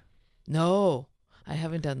ayahuasca? No, I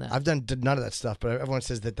haven't done that. I've done none of that stuff, but everyone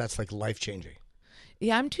says that that's like life changing.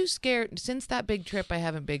 Yeah, I'm too scared. Since that big trip, I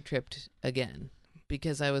haven't big tripped again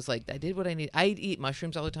because I was like, I did what I need. I eat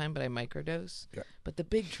mushrooms all the time, but I microdose. Yeah. But the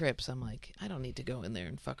big trips, I'm like, I don't need to go in there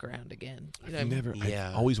and fuck around again. You know what I mean? Never. Yeah.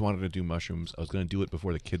 I always wanted to do mushrooms. I was going to do it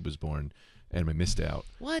before the kid was born, and I missed out.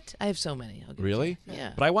 What? I have so many. I'll give it to Really? you.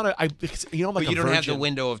 Yeah. But I want to. I'm like But you a don't have virgin. the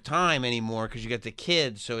window of time anymore because you got the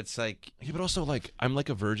kids. So it's like, Yeah, but also like I'm like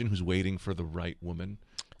a virgin who's waiting for the right woman,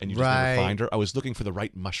 and you just Right. never find her. I was looking for the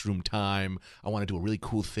right mushroom time. I want to do a really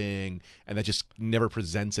cool thing, and that just never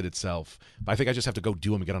presents it itself. But I think I just have to go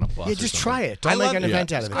do them and get on a bus. Yeah, or just something. try it. Don't I make love- an yeah.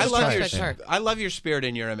 event out of it. I Just love try your it. Shark. I love your spirit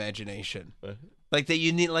and your imagination. Like that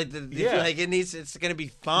you need Yeah. like it needs. It's gonna be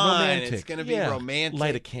fun. Romantic. It's gonna be Yeah. romantic.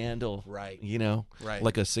 Light a candle. Right. Right.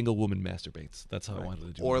 Like a single woman masturbates. That's how I wanted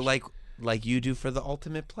to do. Or it. like you do for the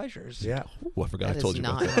ultimate pleasures. Yeah. Oh, I forgot. That I told is you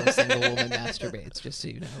not about how a single woman masturbates, just so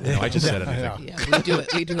you know. that. No, I just said it. I I know. think. Yeah, we do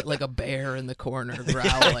it. We do it like a bear in the corner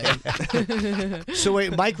growling. So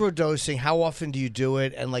wait, microdosing, how often do you do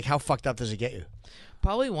it and like how fucked up does it get you?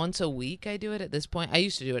 Probably once a week I do it at this point. I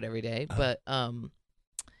used to do it every day, but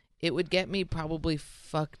it would get me probably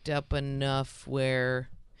fucked up enough where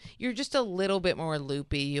you're just a little bit more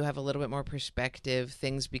loopy. You have a little bit more perspective.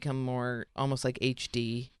 Things become more almost like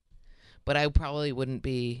HD. But I probably wouldn't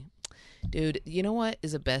be. Dude, you know what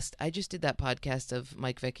is the best? I just did that podcast of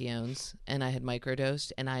Mike Vecchione's, and I had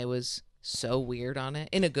microdosed, and I was so weird on it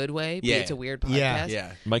in a good way. But Yeah. it's a weird podcast. Yeah.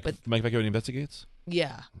 Yeah. Mike But- Vecchione investigates.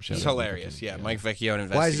 Yeah. Shout It's out to hilarious. Vecchione. Yeah. Mike Vecchione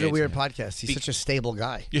investigates. Why is it a weird podcast? He's Be- such a stable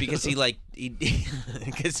guy. Because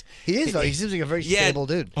because He is though. He seems like a very Yeah. stable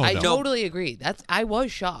dude. Oh, I no. totally agree. I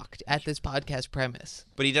was shocked at this podcast premise.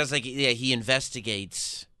 but he does he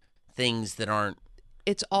investigates things that aren't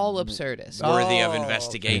It's all absurdist. worthy of Oh,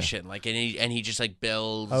 investigation. Like and he just like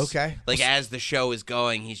builds. Okay. Like as the show is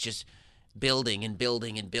going, he's just building and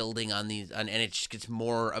building and building on these, and it just gets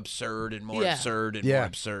more absurd and more Yeah. absurd and Yeah. more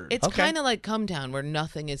absurd. It's Okay. kind of like Come Town, where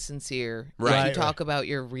nothing is sincere. Right. If you Right, talk about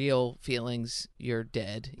your real feelings, you're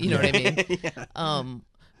dead. You know what I mean?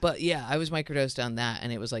 But yeah, I was microdosed on that,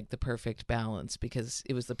 and it was like the perfect balance because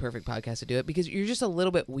it was the perfect podcast to do it because you're just a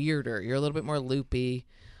little bit weirder. You're a little bit more loopy,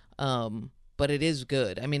 but it is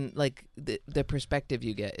good. I mean, like the perspective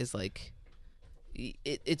you get is like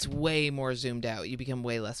it's way more zoomed out. You become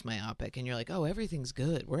way less myopic, and you're like, oh, everything's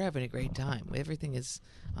good. We're having a great time. Everything is.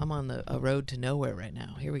 I'm on a road to nowhere right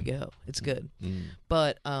now. Here we go. It's good,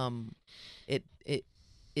 but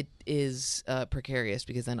it is precarious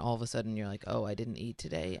because then all of a sudden you're like, oh, I didn't eat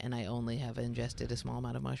today and I only have ingested a small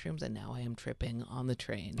amount of mushrooms and now I am tripping on the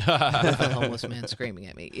train with a homeless man screaming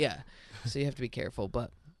at me. Yeah. So you have to be careful,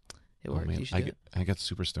 but it worked. Man, you should do it. I got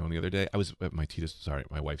super stoned the other day. I was at my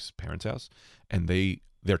wife's parents' house, and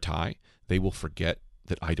they're Thai. They will forget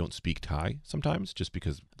that I don't speak Thai sometimes just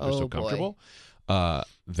because they're so comfortable.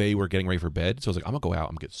 They were getting ready for bed, so I was like, I'm gonna go out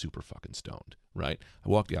and get super fucking stoned, right? I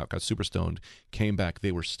walked out, got super stoned, came back,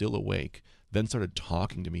 they were still awake, then started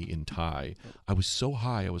talking to me in Thai. I was so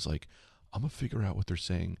high, I was like, I'm gonna figure out what they're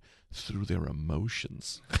saying through their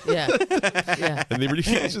emotions. Yeah. Yeah. And they really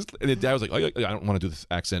just, and the dad was like, oh, I don't want to do this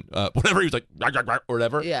accent, whatever. He was like, rah, rah, rah, or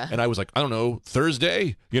whatever. Yeah. And I was like, I don't know,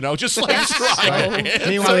 Thursday, just like trying.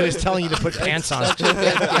 Meanwhile, he was telling you to put pants on. Such a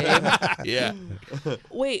good game. Yeah.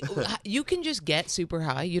 Wait, you can just get super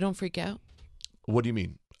high? You don't freak out? What do you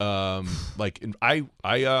mean? It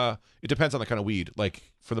depends on the kind of weed. Like,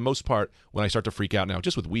 for the most part, when I start to freak out now,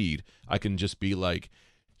 just with weed, I can just be like,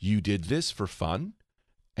 you did this for fun,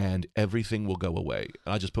 and everything will go away.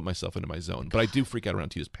 And I'll just put myself into my zone. But I do freak out around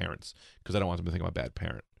Tita's parents because I don't want them to think I'm a bad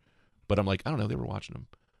parent. But I'm like, I don't know, they were watching them.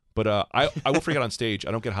 But I will freak out on stage.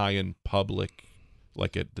 I don't get high in public,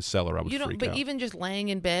 like at the cellar. I would freak out. But even just laying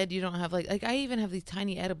in bed, you don't have like I even have these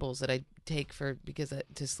tiny edibles that I take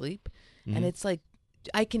to sleep, and it's like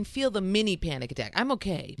I can feel the mini panic attack. I'm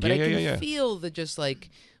okay, but I can feel the just like,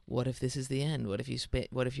 what if this is the end? What if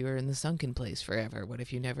you were in the sunken place forever? What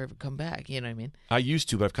if you never come back? You know what I mean? I used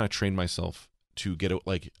to, but I've kind of trained myself to get it.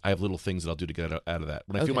 Like, I have little things that I'll do to get out of that.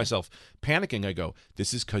 When I feel myself panicking, I go,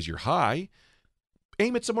 this is because you're high.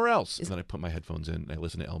 Aim it somewhere else. And then I put my headphones in and I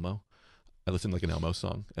listen to Elmo. I listen to like an Elmo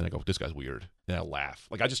song and I go, this guy's weird. And I laugh.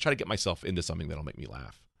 Like, I just try to get myself into something that'll make me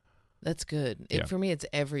laugh. That's good. For me, it's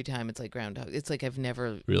every time. It's like Groundhog. It's like I've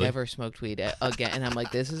never smoked weed again, and I'm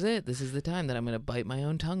like, this is it. This is the time that I'm going to bite my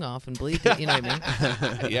own tongue off and bleed it. You know what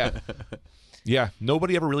I mean? Yeah.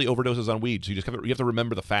 Nobody ever really overdoses on weed, so you have to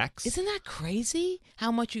remember the facts. Isn't that crazy?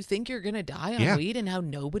 How much you think you're going to die on weed, and how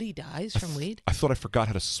nobody dies from weed? I thought I forgot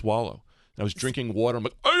how to swallow. I was drinking water. I'm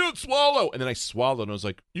like, I don't swallow. And then I swallowed, and I was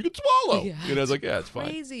like, you can swallow. Yeah, I was like, yeah, it's fine.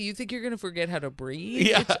 Crazy. You think you're going to forget how to breathe?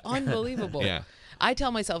 Yeah. It's unbelievable. Yeah. I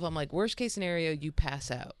tell myself, I'm like, worst case scenario, you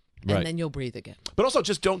pass out, and then you'll breathe again. But also,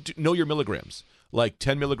 just don't know your milligrams. Like,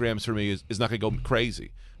 10 milligrams for me is not going to go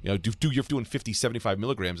crazy. You're doing 50, 75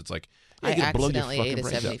 milligrams. It's like, I accidentally ate a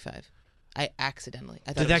 75. I accidentally.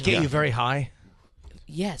 Did that get you very high?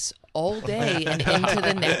 Yes, all day and into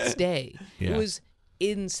the next day. Yeah. It was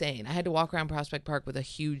insane. I had to walk around Prospect Park with a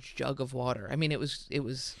huge jug of water. I mean, it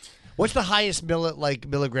was. What's the highest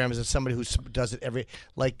milligrams that somebody who does it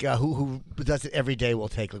who does it every day will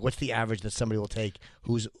take? Like, what's the average that somebody will take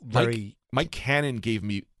who's very? Mike Cannon gave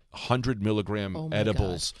me 100 milligram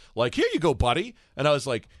edibles. God. Like, here you go, buddy. And I was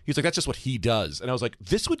like, he's like, that's just what he does. And I was like,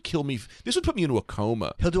 this would kill me. This would put me into a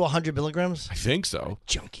coma. He'll do 100 milligrams? I think so.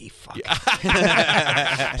 Junkie fuck.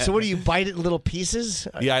 Yeah. So what do you bite it in little pieces?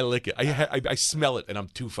 Yeah, I lick it. I smell it, and I'm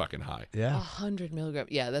too fucking high. Yeah. 100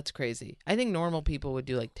 milligrams. Yeah, that's crazy. I think normal people would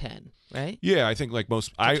do like 10, right? Yeah, I think like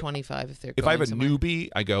most. 25 if they're. If I have a somewhere. newbie,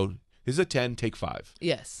 I go, this is a 10, take 5.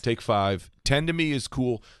 Yes. Take 5. 10 to me is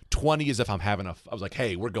cool. 20 is if I'm having I was like,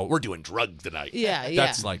 hey, we're doing drugs tonight. Yeah, yeah.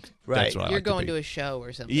 That's like, that's what I You're like going to to a show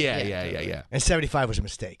or something. Yeah. And 75 was a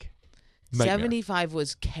mistake. Nightmare. 75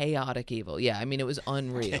 was chaotic evil. Yeah, I mean, it was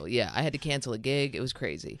unreal. Yeah, I had to cancel a gig. It was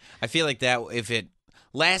crazy. I feel like that if it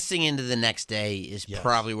lasting into the next day is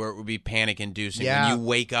probably where it would be panic-inducing. Yeah. When you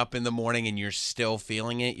wake up in the morning and you're still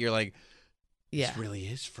feeling it, you're like, this really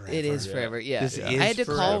is forever. It is forever. Yeah. This I is had to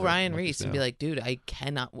call forever. Ryan Reese and be like, dude, I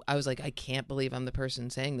was like, I can't believe I'm the person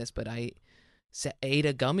saying this, but I ate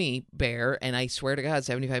a gummy bear, and I swear to God,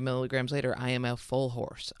 75 milligrams later, I am a full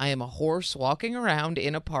horse. I am a horse walking around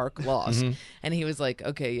in a park lost. And he was like,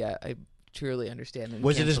 okay, yeah, I truly understand. And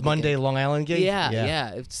Was it his canceled the Monday gig. Long Island gig?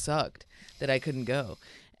 Yeah, it sucked that I couldn't go.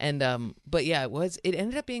 And but yeah, it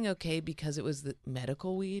ended up being okay because it was the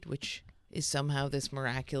medical weed, which is somehow this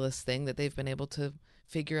miraculous thing that they've been able to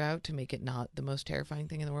figure out to make it not the most terrifying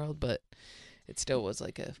thing in the world, but it still was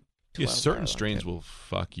like a 12 certain hour strains trip. will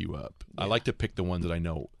fuck you up. Yeah. I like to pick the ones that I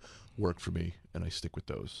know work for me, and I stick with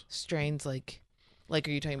those. Strains like Like,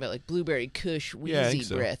 are you talking about like blueberry Kush I wheezy think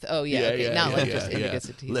so. breath? Oh yeah, okay. Not like just indica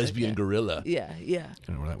sativa. Lesbian yeah. gorilla. Yeah, yeah. I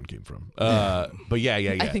don't know where that one came from. But yeah.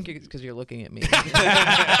 I think it's because you're looking at me.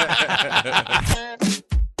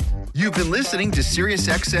 You've been listening to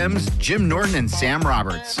SiriusXM's Jim Norton and Sam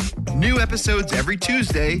Roberts. New episodes every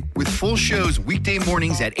Tuesday with full shows weekday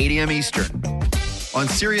mornings at 8 a.m. Eastern. On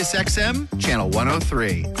SiriusXM, channel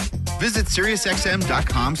 103. Visit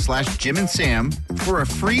SiriusXM.com/Jim and Sam for a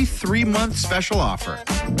free 3-month special offer.